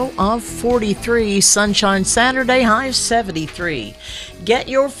night, low of 43. Sunshine Saturday, high of 73. Get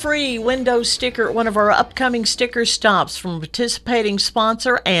your free window sticker at one of our upcoming sticker stops from a participating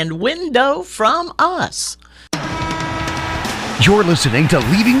sponsor and window from us. You're listening to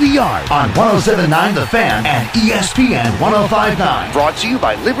Leaving the Yard on 107.9 The Fan and ESPN 105.9. Brought to you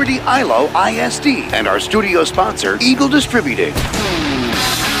by Liberty ILO ISD and our studio sponsor, Eagle Distributing. All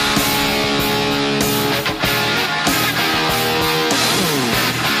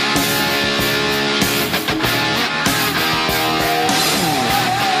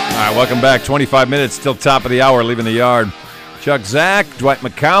right, welcome back. 25 minutes till top of the hour, Leaving the Yard. Chuck Zach, Dwight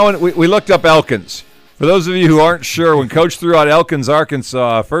McCown. We looked up Elkins. For those of you who aren't sure, when Coach threw out Elkins,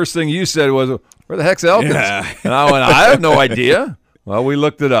 Arkansas, first thing you said was, where the heck's Elkins? Yeah. And I went, I have no idea. Well, we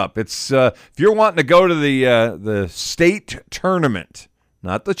looked it up. It's if you're wanting to go to the state tournament,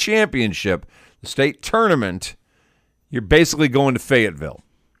 not the championship, the state tournament, you're basically going to Fayetteville.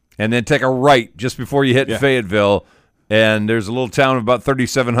 And then take a right just before you hit Fayetteville, and there's a little town of about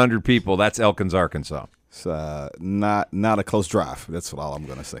 3,700 people. That's Elkins, Arkansas. It's not a close drive. That's all I'm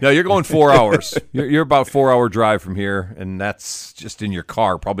going to say. No, you're going 4 hours. You're about 4-hour drive from here, and that's just in your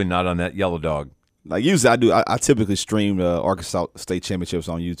car, probably not on that yellow dog. Like usually I typically stream the Arkansas State Championships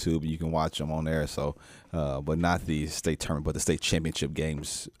on YouTube, and you can watch them on there. So, but not the state tournament, but the state championship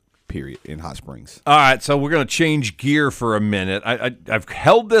games, period, in Hot Springs. All right, so we're going to change gear for a minute. I've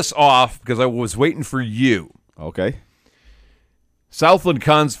held this off because I was waiting for you. Okay. Southland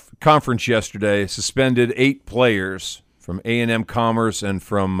Conference yesterday suspended 8 players from A&M Commerce and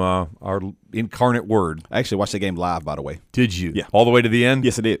from our Incarnate Word. I actually watched the game live, by the way. Did you? Yeah. All the way to the end?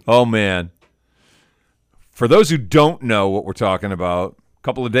 Yes, I did. Oh, man. For those who don't know what we're talking about, a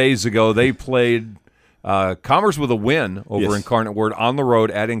couple of days ago they played Commerce with a win over Incarnate Word on the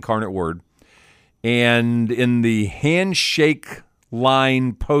road at Incarnate Word. And in the handshake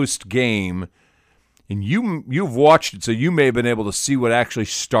line post-game, and you've watched it, so you may have been able to see what actually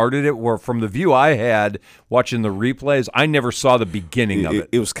started it, where from the view I had watching the replays, I never saw the beginning of it.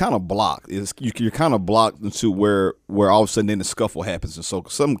 It was kind of blocked. You're kind of blocked into where all of a sudden then the scuffle happens. And so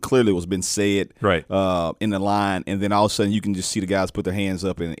something clearly was been said in the line, and then all of a sudden you can just see the guys put their hands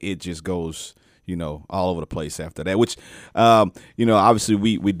up, and it just goes – all over the place after that, which, obviously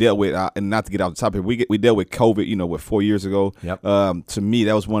we dealt with, and not to get off the topic, we dealt with COVID, 4 years ago. Yep. To me,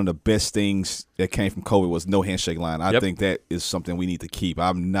 that was one of the best things that came from COVID was no handshake line. I think that is something we need to keep.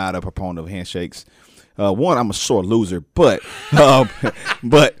 I'm not a proponent of handshakes. One, I'm a sore loser, but two,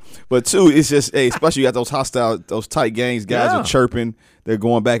 it's just, hey, especially at those tight games, guys are chirping, they're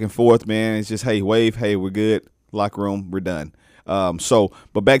going back and forth, man. It's just, hey, wave, hey, we're good, locker room, we're done.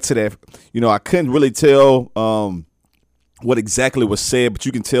 But back to that, I couldn't really tell what exactly was said, but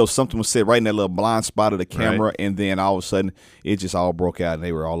you can tell something was said right in that little blind spot of the camera, and then all of a sudden it just all broke out and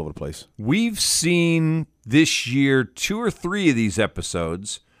they were all over the place. We've seen this year 2 or 3 of these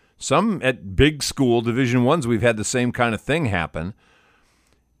episodes, some at big school, Division I's, we've had the same kind of thing happen.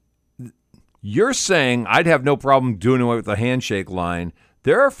 You're saying I'd have no problem doing away with the handshake line.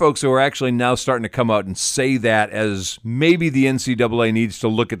 There are folks who are actually now starting to come out and say that as maybe the NCAA needs to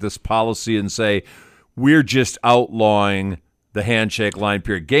look at this policy and say, we're just outlawing the handshake line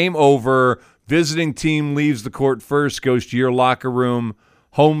period. Game over. Visiting team leaves the court first, goes to your locker room.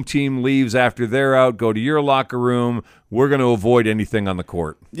 Home team leaves after they're out, go to your locker room. We're going to avoid anything on the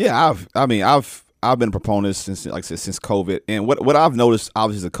court. Yeah, I've been a proponent since COVID. And what I've noticed,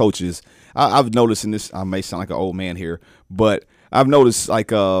 obviously, as a coach is I've noticed, and this, I may sound like an old man here, but I've noticed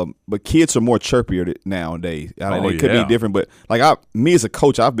but kids are more chirpier nowadays. It could be different, but me as a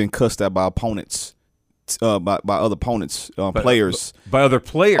coach, I've been cussed at by opponents, by other opponents, players. By other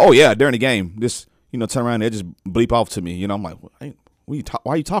players? Oh yeah, during the game, just turn around and they just bleep off to me. I'm like, hey, why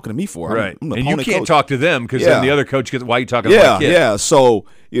are you talking to me for? Right, I'm and you can't coach. Talk to them because then the other coach gets, why are you talking to my kid? Yeah. So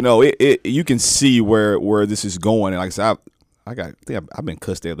you can see where this is going, and like I said, I've been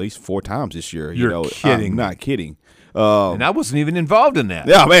cussed at least 4 times this year. You're kidding? I'm not kidding. And I wasn't even involved in that.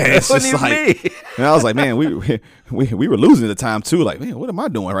 Yeah, man, it's wasn't just even like, me. And I was like, man, we were losing at the time too. Like, man, what am I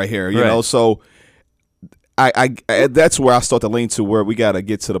doing right here? You know, so I that's where I start to lean to where we got to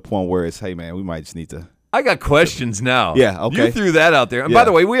get to the point where it's, hey, man, we might just need to. I got questions now. Yeah, okay. You threw that out there. And by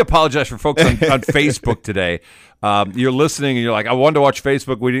the way, we apologize for folks on Facebook today. You're listening and you're like, I wanted to watch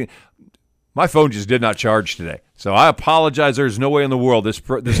Facebook. We didn't. My phone just did not charge today. So I apologize. There's no way in the world this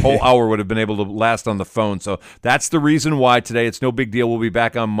whole hour would have been able to last on the phone. So that's the reason why today. It's no big deal. We'll be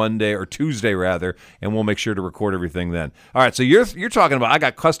back on Monday or Tuesday, rather, and we'll make sure to record everything then. All right, so you're talking about I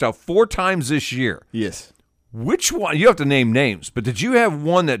got cussed out 4 times this year. Yes. Which one? You have to name names, but did you have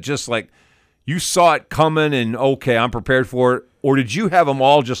one that just like you saw it coming and, okay, I'm prepared for it? Or did you have them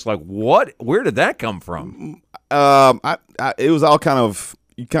all just like, what? Where did that come from? It was all kind of,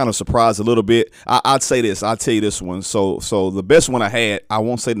 you kind of surprised a little bit. I'd say this. I'll tell you this one. So the best one I had, I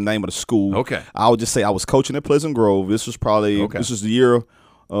won't say the name of the school. Okay. I'll just say I was coaching at Pleasant Grove. This was probably this was the year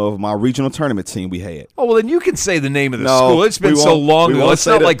of my regional tournament team we had. Oh, well, then you can say the name of the school. It's been so long ago. It's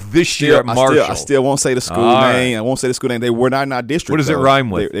not like this year at Marshall. I still won't say the school name. Right. I won't say the school name. They were not in our district. What does it rhyme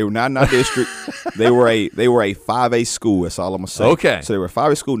with? They were not in our district. They were a 5A school. That's all I'm going to say. Okay. So they were a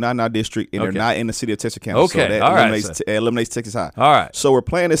 5A school, not in our district, and they're not in the city of Texarkana. Okay. So that eliminates Texas High. All right. So we're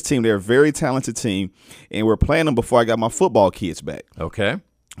playing this team. They're a very talented team, and we're playing them before I got my football kids back. Okay.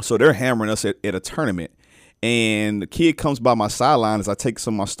 So they're hammering us at a tournament. And the kid comes by my sideline as I take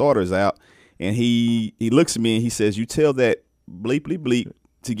some of my starters out, and he looks at me and he says, "You tell that bleep, bleep, bleep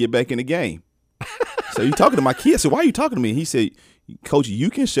to get back in the game." So you talking to my kid? I said, "Why are you talking to me?" He said, "Coach, you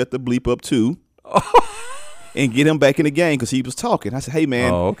can shut the bleep up too and get him back in the game," because he was talking. I said, "Hey,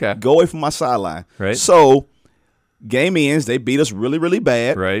 man, go away from my sideline." Right. So game ends. They beat us really, really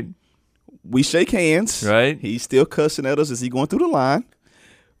bad. Right. We shake hands. Right. He's still cussing at us as he going through the line.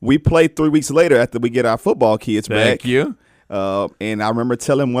 We played 3 weeks later after we get our football kids back. Thank you. And I remember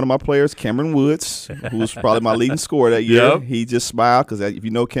telling one of my players, Cameron Woods, who was probably my leading scorer that year, he just smiled because if you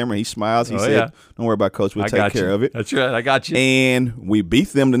know Cameron, he smiles. He said, "Don't worry about it, Coach. We'll take care of it." That's right. I got you. And we beat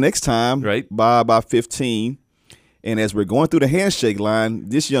them the next time by about 15. And as we're going through the handshake line,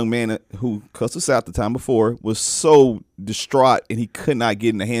 this young man who cussed us out the time before was so distraught, and he could not get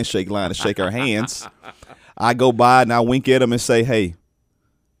in the handshake line to shake our hands. I go by and I wink at him and say, "Hey,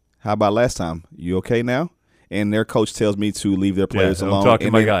 how about last time? You okay now?" And their coach tells me to leave their players alone. Talk to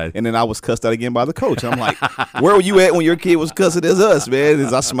my guy. And then I was cussed out again by the coach. I'm like, "Where were you at when your kid was cussing as us, man?"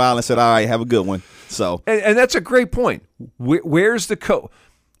 As I smiled and said, "All right, have a good one." So, and that's a great point. Where's the coach?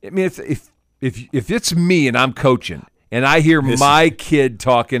 I mean, if it's me and I'm coaching and I hear my kid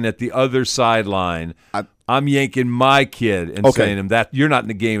talking at the other sideline, I'm yanking my kid and saying to him that you're not in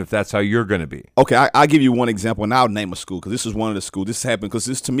the game if that's how you're going to be. Okay, I'll give you one example, and I'll name a school because this is one of the schools. This happened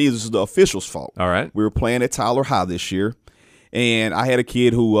because to me, this is the official's fault. All right. We were playing at Tyler High this year, and I had a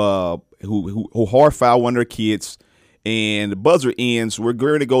kid who hard fouled one of their kids, and the buzzer ends. We're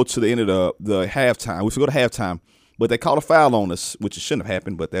going to go to the end of the halftime. We should go to halftime. But they called a foul on us, which shouldn't have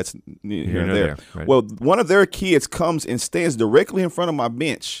happened, but that's here and there. Right. Well, one of their kids comes and stands directly in front of my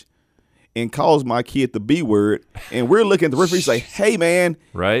bench and calls my kid the B word, and we're looking at the referee like, "Hey, man,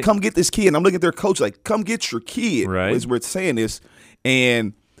 come get this kid." And I'm looking at their coach like, "Come get your kid." Right. As we're saying this,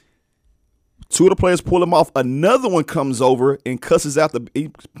 and two of the players pull him off. Another one comes over and cusses out he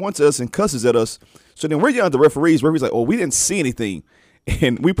points at us and cusses at us. So then we're yelling at the referees. Referee's like, "Oh, we didn't see anything."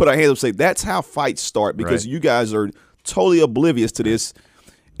 And we put our hands up and say, "That's how fights start," because you guys are totally oblivious to this.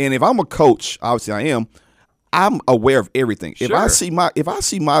 And if I'm a coach, obviously I am, I'm aware of everything. Sure. If I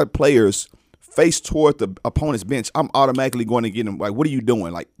see my players face toward the opponent's bench, I'm automatically going to get them like, "What are you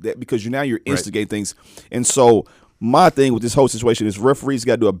doing?" Like that, because you're instigating things. And so my thing with this whole situation is referees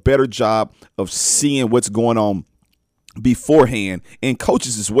got to do a better job of seeing what's going on beforehand, and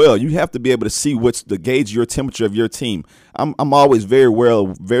coaches as well. You have to be able to see what's the gauge your temperature of your team. I'm always very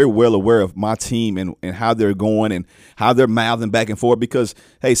well aware of my team and how they're going and how they're mouthing back and forth, because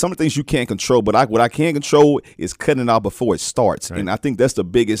hey, some of the things you can't control, but what I can control is cutting it off before it starts. Right. And I think that's the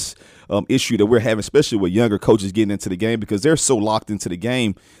biggest issue that we're having, especially with younger coaches getting into the game, because they're so locked into the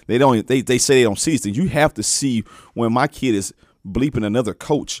game. They say they don't see these things. You have to see when my kid is bleeping another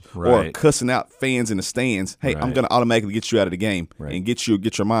coach or cussing out fans in the stands. Hey, I'm going to automatically get you out of the game and get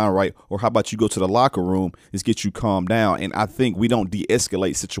your mind right. Or how about you go to the locker room and get you calmed down? And I think we don't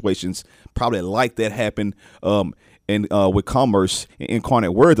de-escalate situations probably like that happened with Commerce and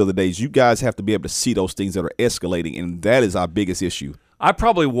Incarnate Word the other days. You guys have to be able to see those things that are escalating, and that is our biggest issue. I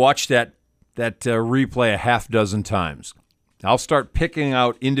probably watched that replay a half dozen times. I'll start picking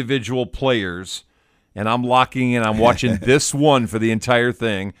out individual players, and I'm locking in. I'm watching this one for the entire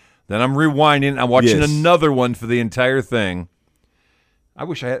thing. Then I'm rewinding. I'm watching another one for the entire thing. I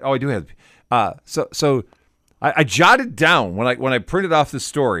wish I had. Oh, I do have. So I jotted down when I printed off the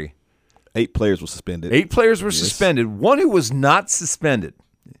story. 8 players were suspended. 8 players were suspended. One who was not suspended.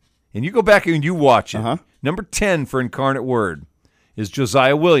 And you go back and you watch it. Number 10 for Incarnate Word is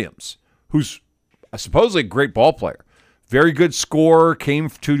Josiah Williams, who's supposedly a great ball player. Very good scorer, came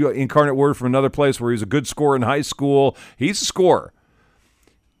to Incarnate Word from another place where he was a good scorer in high school. He's a scorer.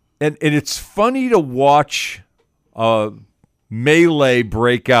 And it's funny to watch melee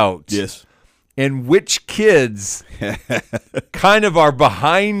break out. Yes. And which kids kind of are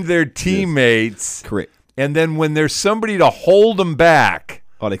behind their teammates. Yes. Correct. And then when there's somebody to hold them back.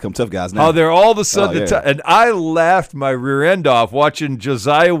 Oh, they come tough guys now. Oh, they're all of a sudden and I laughed my rear end off watching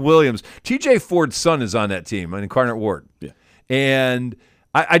Josiah Williams. TJ Ford's son is on that team, on Incarnate Ward. Yeah. And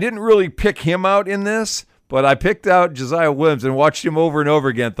I didn't really pick him out in this, but I picked out Josiah Williams and watched him over and over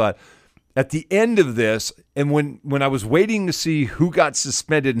again. Thought at the end of this, and when I was waiting to see who got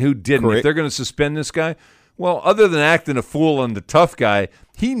suspended and who didn't, Correct. if they're going to suspend this guy, well, other than acting a fool and the tough guy,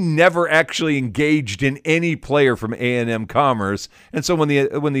 he never actually engaged in any player from A&M Commerce. And so when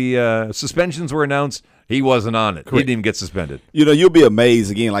the suspensions were announced, he wasn't on it. Correct. He didn't even get suspended. You know, you'll be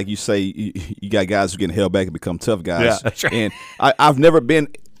amazed again, like you say, you got guys who getting held back and become tough guys. Yeah, that's right. And I've never been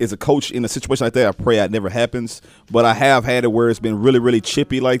as a coach in a situation like that. I pray it never happens, but I have had it where it's been really, really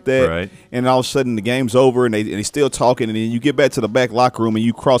chippy like that. Right. And all of a sudden the game's over and they still talking, and then you get back to the back locker room and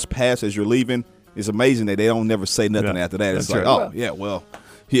you cross paths as you're leaving. It's amazing that they don't never say nothing after that. It's like, yeah,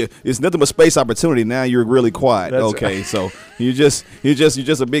 it's nothing but space opportunity. Now you're really quiet. That's okay, right. so you're just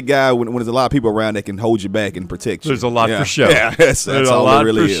a big guy when there's a lot of people around that can hold you back and protect you. There's a lot for show. Yeah, that's There's all a lot it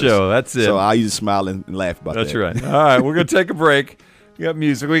really for is. show. That's it. So I usually smile and laugh about that. That's right. All right, we're going to take a break. We got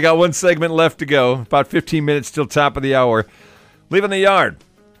music. We got one segment left to go. About 15 minutes till top of the hour. Leaving the yard.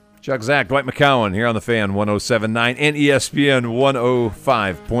 Chuck Zach, Dwight McCown here on the Fan 107.9 and ESPN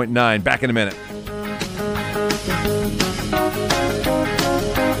 105.9. Back in a minute.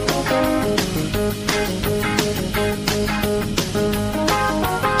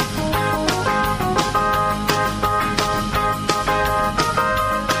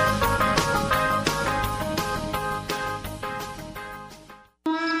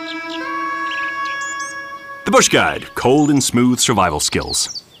 The Bush Guide, cold and smooth survival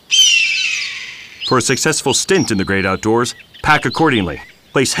skills. For a successful stint in the great outdoors, pack accordingly.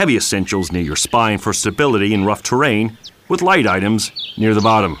 Place heavy essentials near your spine for stability in rough terrain, with light items near the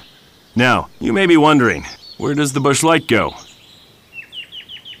bottom. Now, you may be wondering, where does the Bush Light go?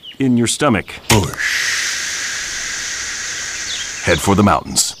 In your stomach. Bush. Head for the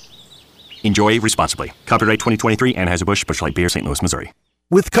mountains. Enjoy responsibly. Copyright 2023 Anheuser-Busch Bush Light Beer, St. Louis, Missouri.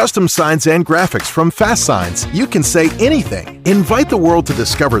 With custom signs and graphics from Fast Signs, you can say anything. Invite the world to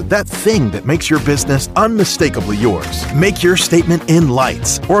discover that thing that makes your business unmistakably yours. Make your statement in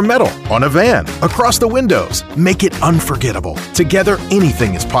lights or metal, on a van, across the windows. Make it unforgettable. Together,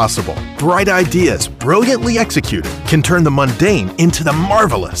 anything is possible. Bright ideas, brilliantly executed, can turn the mundane into the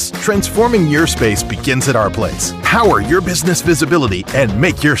marvelous. Transforming your space begins at our place. Power your business visibility and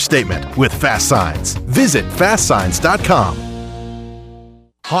make your statement with Fast Signs. Visit fastsigns.com.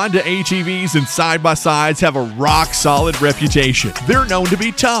 Honda ATVs and side-by-sides have a rock-solid reputation. They're known to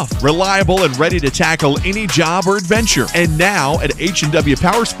be tough, reliable, and ready to tackle any job or adventure. And now at H&W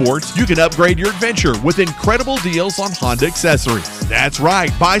Power Sports, you can upgrade your adventure with incredible deals on Honda accessories. That's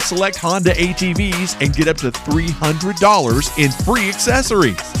right. Buy select Honda ATVs and get up to $300 in free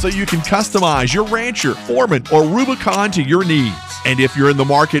accessories, so you can customize your Rancher, Foreman, or Rubicon to your needs. And if you're in the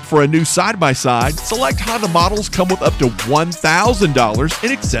market for a new side-by-side, select Honda models come with up to $1,000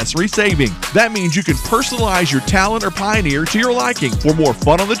 in accessory savings. That means you can personalize your Talon or Pioneer to your liking for more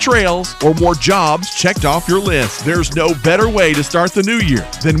fun on the trails or more jobs checked off your list. There's no better way to start the new year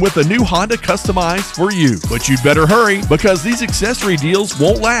than with a new Honda customized for you. But you'd better hurry, because these accessory deals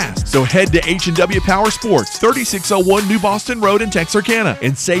won't last. So head to H&W Power Sports, 3601 New Boston Road in Texarkana,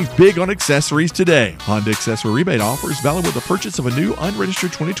 and save big on accessories today. Honda accessory rebate offer is valid with the purchase of a new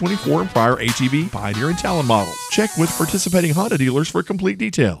unregistered 2024 and prior ATV, Pioneer, and Talon models. Check with participating Honda dealers for complete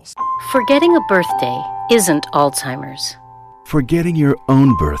details. Forgetting a birthday isn't Alzheimer's. Forgetting your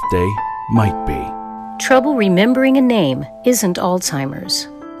own birthday might be. Trouble remembering a name isn't Alzheimer's.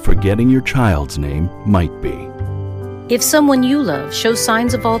 Forgetting your child's name might be. If someone you love shows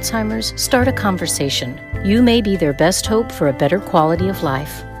signs of Alzheimer's, start a conversation. You may be their best hope for a better quality of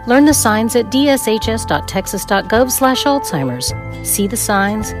life. Learn the signs at dshs.texas.gov/Alzheimer's. See the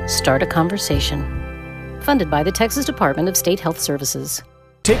signs, start a conversation. Funded by the Texas Department of State Health Services.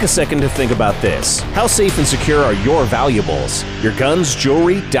 Take a second to think about this. How safe and secure are your valuables? Your guns,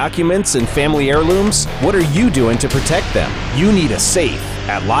 jewelry, documents, and family heirlooms? What are you doing to protect them? You need a safe.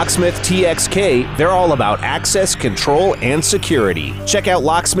 At Locksmith TXK, they're all about access, control, and security. Check out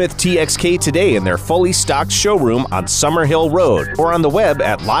Locksmith TXK today in their fully stocked showroom on Summerhill Road or on the web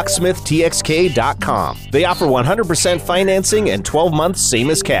at locksmithtxk.com. They offer 100% financing and 12 months same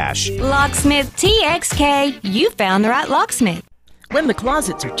as cash. Locksmith TXK, you found the right locksmith. When the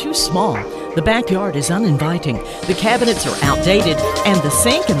closets are too small, the backyard is uninviting, the cabinets are outdated, and the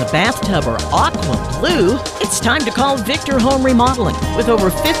sink and the bathtub are aqua blue, it's time to call Victor Home Remodeling. With over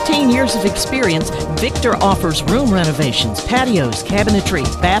 15 years of experience, Victor offers room renovations, patios, cabinetry,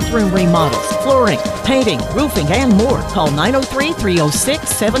 bathroom remodels, flooring, painting, roofing, and more. Call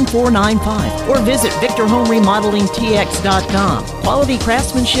 903-306-7495 or visit VictorHomeRemodelingTX.com. Quality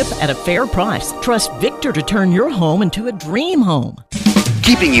craftsmanship at a fair price. Trust Victor to turn your home into a dream home.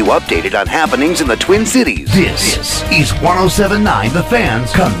 keeping you updated on happenings in the Twin Cities. This is 1079 The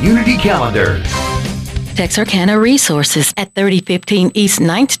Fan's Community Calendar. Texarkana Resources at 3015 East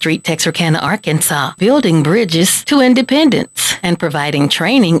 9th Street, Texarkana, Arkansas. Building bridges to independence and providing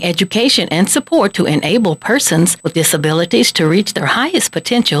training, education, and support to enable persons with disabilities to reach their highest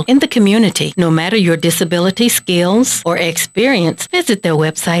potential in the community. No matter your disability, skills, or experience, visit their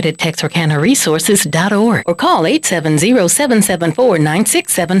website at texarkanaresources.org or call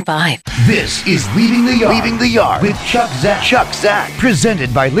 870-774-9675. This is Leaving the Yard with Chuck Zach.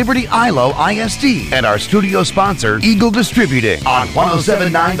 Presented by Liberty ILO ISD and our studio sponsor, Eagle Distributing, on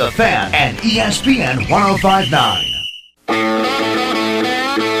 1079 The Fan and ESPN 1059. All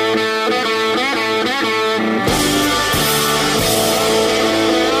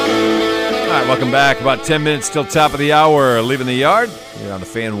right, welcome back. About 10 minutes till top of the hour. Leaving the Yard here on the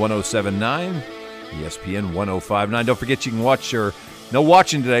Fan 1079, ESPN 1059. Don't forget you can watch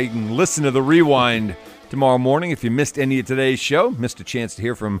watching today. You can listen to the rewind tomorrow morning. If you missed any of today's show, missed a chance to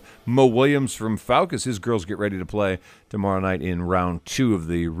hear from Mo Williams from Fouke as his girls get ready to play tomorrow night in round 2 of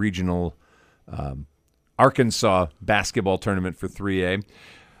the regional Arkansas basketball tournament for 3A.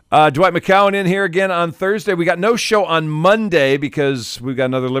 Dwight McCown in here again on Thursday. We got no show on Monday because we've got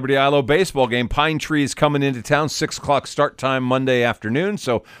another Liberty ILO baseball game. Pine Trees coming into town, 6 o'clock start time Monday afternoon,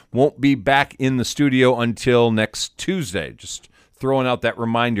 so won't be back in the studio until next Tuesday. Just throwing out that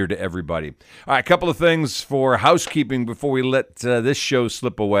reminder to everybody. All right, a couple of things for housekeeping before we let this show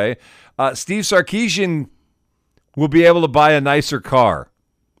slip away. Steve Sarkisian will be able to buy a nicer car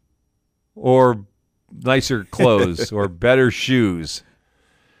or nicer clothes or better shoes.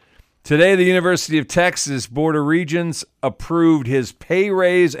 Today, the University of Texas Board of Regents approved his pay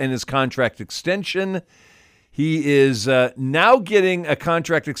raise and his contract extension. He is now getting a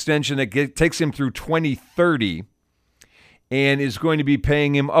contract extension that takes him through 2030. And is going to be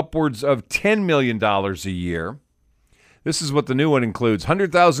paying him upwards of $10 million a year. This is what the new one includes.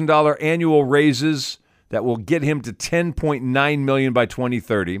 $100,000 annual raises that will get him to $10.9 million by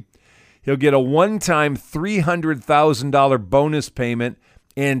 2030. He'll get a one-time $300,000 bonus payment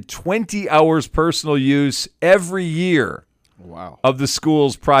and 20 hours personal use every year of the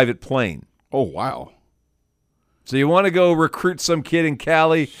school's private plane. Oh, wow. So you want to go recruit some kid in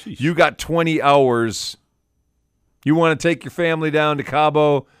Cali, you got 20 hours. You want to take your family down to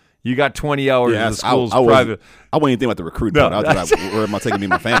Cabo, you got 20 hours of the school's private. I wouldn't even think about the recruit. No, I was like, where am I taking me and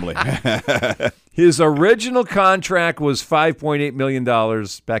my family? His original contract was $5.8 million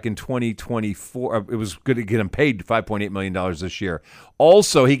back in 2024. It was good to get him paid $5.8 million this year.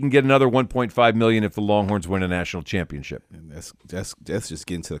 Also, he can get another $1.5 million if the Longhorns win a national championship. And that's just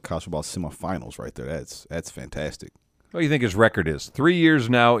getting to the college football semifinals right there. That's fantastic. What do you think his record is? 3 years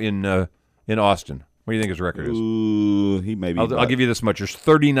now in Austin. What do you think his record is? Ooh, he may be. I'll give you this much. There's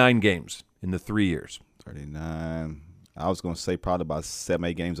 39 games in the 3 years. 39. I was going to say probably about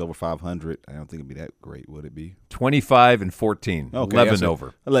 7-8 games over 500. I don't think it'd be that great, would it be? 25 and 14. Okay, 11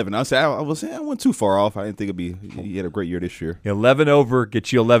 over. 11. I went too far off. I didn't think it'd be. He had a great year this year. 11 over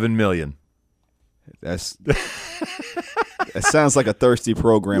gets you $11 million. That sounds like a thirsty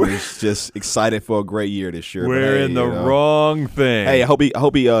program who's just excited for a great year this year. We're in the wrong thing. Hey, I hope he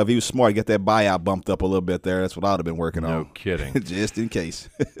if he was smart, get that buyout bumped up a little bit there. That's what I'd have been working on. No kidding. Just in case.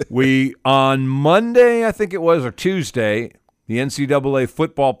 We, on Monday, I think it was, or Tuesday, the NCAA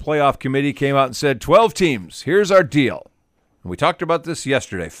Football Playoff Committee came out and said, 12 teams, here's our deal. And we talked about this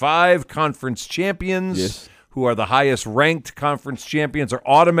yesterday. 5 conference champions who are the highest ranked conference champions are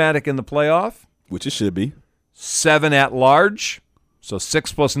automatic in the playoff. Which it should be. 7 at large, so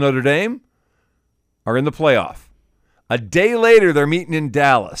 6 plus Notre Dame, are in the playoff. A day later, they're meeting in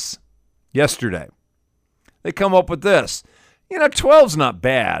Dallas yesterday. They come up with this. 12's not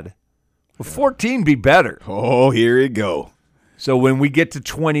bad. Will 14 be better? Oh, here you go. So when we get to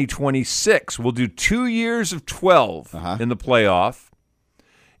 2026, we'll do 2 years of 12 in the playoff.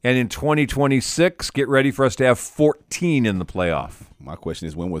 And in 2026, get ready for us to have 14 in the playoff. My question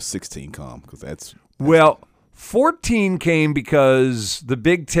is, when will 16 come? Because that's well, 14 came because the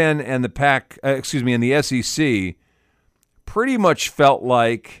Big Ten and and the SEC pretty much felt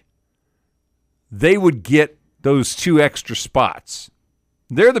like they would get those 2 extra spots.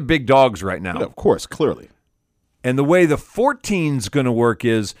 They're the big dogs right now. Yeah, of course, clearly. And the way the 14's going to work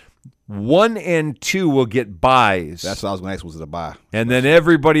is 1 and 2 will get buys. That's what I was going to ask, was it a buy? And then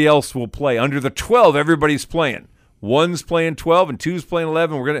everybody else will play. Under the 12, everybody's playing. 1's playing 12 and 2's playing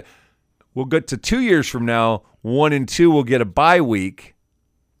 11. We'll get to 2 years from now, 1 and 2 will get a bye week,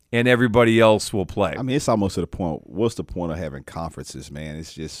 and everybody else will play. I mean, it's almost to the point. What's the point of having conferences, man?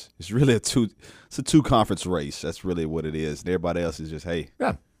 It's really a two-conference race. That's really what it is. And everybody else is just, hey,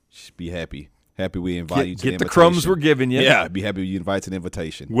 just be happy. Happy we invite you to the invitation. Get the crumbs we're giving you. Yeah, be happy you invite to the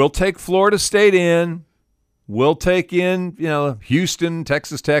invitation. We'll take Florida State in. We'll take in, Houston,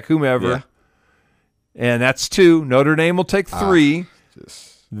 Texas Tech, whomever. Yeah. And that's 2. Notre Dame will take 3.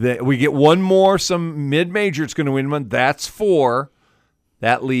 We get one more, some mid-major it's going to win one. That's 4.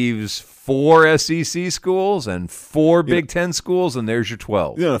 That leaves 4 SEC schools and 4 Big Ten schools, and there's your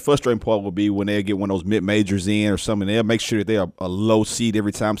 12. The frustrating part will be when they get one of those mid-majors in or something. They'll make sure that they're a low seed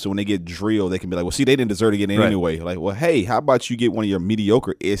every time, so when they get drilled, they can be like, well, see, they didn't deserve to get in anyway. Like, well, hey, how about you get one of your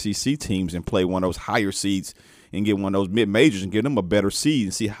mediocre SEC teams and play one of those higher seeds and get one of those mid-majors and give them a better seed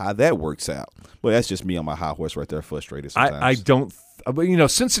and see how that works out. But that's just me on my high horse right there, frustrated sometimes. I don't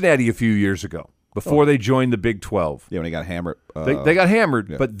 – Cincinnati a few years ago, before they joined the Big 12. Yeah, when they got hammered. They got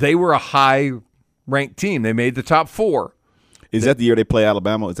hammered, but they were a high-ranked team. They made the top 4. Is that the year they play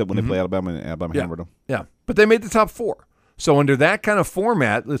Alabama? Is that when they play Alabama and Alabama hammered them? Yeah, but they made the top 4. So under that kind of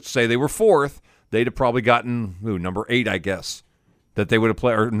format, let's say they were 4th, they'd have probably gotten number 8, I guess, that they would have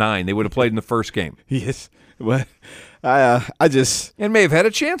played, or 9. They would have played in the first game. Yes, but I just and may have had a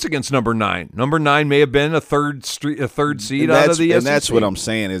chance against number 9. Number 9 may have been a third seed out of the SEC. And that's what I'm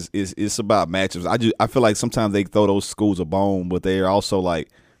saying is it's about matchups. I feel like sometimes they throw those schools a bone, but they're also like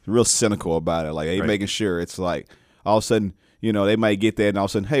real cynical about it. Like they making sure it's like all of a sudden they might get there and all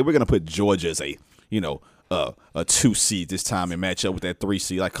of a sudden, hey, we're gonna put Georgia as a 2 seed this time and match up with that 3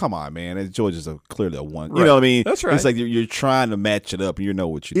 seed. Like, come on, man. Georgia's clearly a 1. You know what I mean? That's right. It's like you're trying to match it up and you know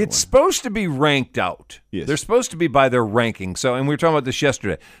what you're doing. It's supposed to be ranked out. Yes. They're supposed to be by their ranking. So, and we were talking about this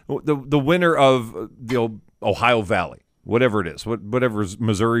yesterday. The winner of the Ohio Valley, whatever it is, whatever is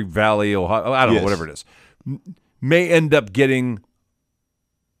Missouri Valley, Ohio, I don't know, whatever it is, may end up getting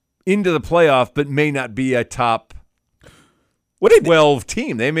into the playoff, but may not be a top 12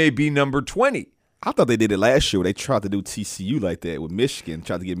 team. They may be number 20. I thought they did it last year. They tried to do TCU like that with Michigan,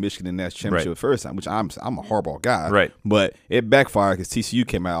 tried to get Michigan in that championship the first time, which I'm a Harbaugh guy. Right. But it backfired because TCU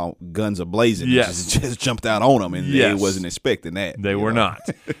came out guns a-blazing and just jumped out on them, and they wasn't expecting that. They were not.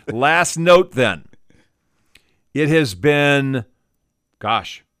 Last note then. It has been,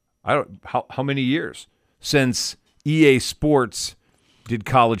 how many years since EA Sports did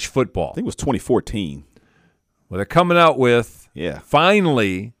college football? I think it was 2014. Well, they're coming out with,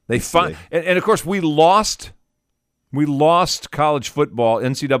 finally, and of course we lost college football,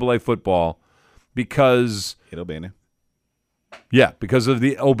 NCAA football, because because of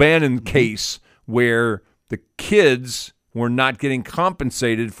the O'Bannon case where the kids were not getting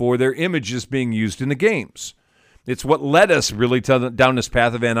compensated for their images being used in the games. It's what led us really down this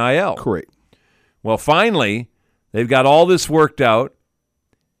path of NIL. Correct. Well, finally, they've got all this worked out,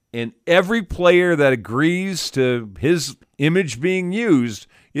 and every player that agrees to his image being used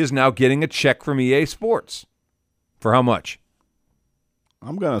is now getting a check from EA Sports. For how much?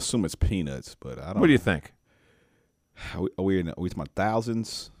 I'm going to assume it's peanuts, but I don't know. What do you think? Are we talking about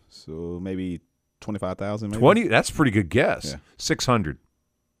thousands? So maybe 25,000 maybe? 20? That's a pretty good guess. Yeah. $600.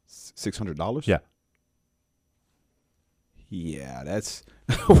 $600? Yeah. Yeah, that's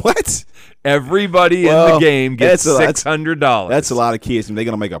what? Everybody in the game gets $600. That's a lot of kids, and they're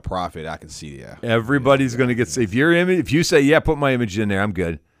gonna make a profit. I can see. Yeah, everybody's gonna get. If you say put my image in there, I'm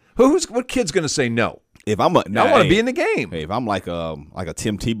good. What kid's gonna say no? If I'm I want to be in the game. Hey, if I'm like a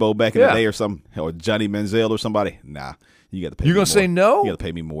Tim Tebow back in the day or something, or Johnny Manziel or somebody, nah. You got to pay. You're gonna say no? You got to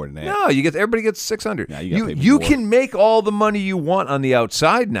pay me more than that. No, everybody gets $600. Nah, you can make all the money you want on the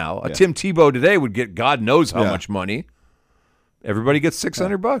outside now. Tim Tebow today would get God knows how much money. Everybody gets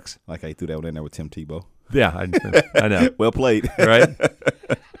 $600. Like how you threw that one in there with Tim Tebow. Yeah, I know. Well played. Right?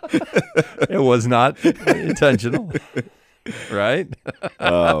 It was not intentional. Right?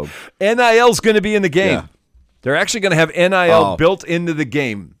 NIL's going to be in the game. Yeah. They're actually going to have NIL built into the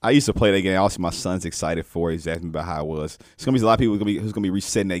game. I used to play that game. Also, my son's excited for it. He's asking me about how it was. There's going to be a lot of people who's going to be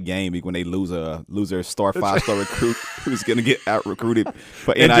resetting that game when they lose their 5-star recruit who's going to get out recruited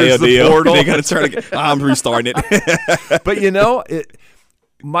for NIL deal. They're going to turn again. I'm restarting it.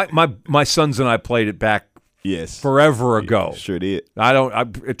 But my sons and I played it back. Yes, forever ago. Yeah, sure did.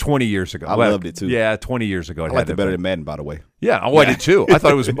 20 years ago. I loved it too. Yeah, 20 years ago. I liked it better than Madden, by the way. Yeah, I did too. I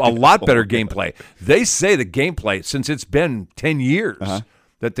thought it was a lot better gameplay. They say the gameplay, since it's been 10 years,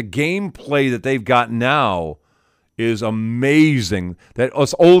 that the gameplay that they've got now is amazing. That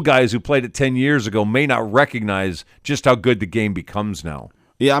us old guys who played it 10 years ago may not recognize just how good the game becomes now.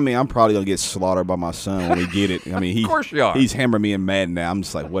 Yeah, I mean, I'm probably gonna get slaughtered by my son when we get it. I mean, of course you are. He's hammering me in Madden now. I'm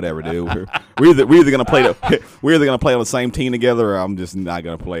just like, whatever, dude. We're either gonna play on the same team together, or I'm just not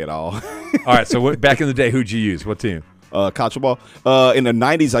gonna play at all. All right. So back in the day, who'd you use? What team? College football. In the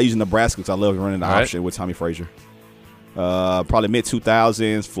 '90s, I used Nebraska because I loved running the option with Tommy Frazier. Probably mid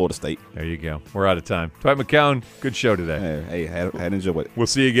 2000s, Florida State. There you go. We're out of time. Dwight McCown, good show today. Hey, had enjoyed it. We'll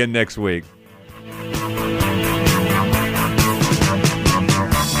see you again next week.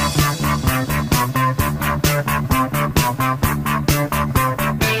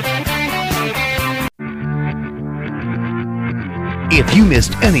 If you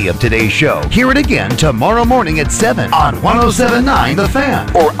missed any of today's show, hear it again tomorrow morning at 7 on 107.9 The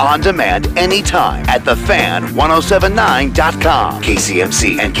Fan, or on demand anytime at thefan1079.com.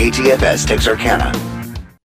 KCMC and KTFS Texarkana.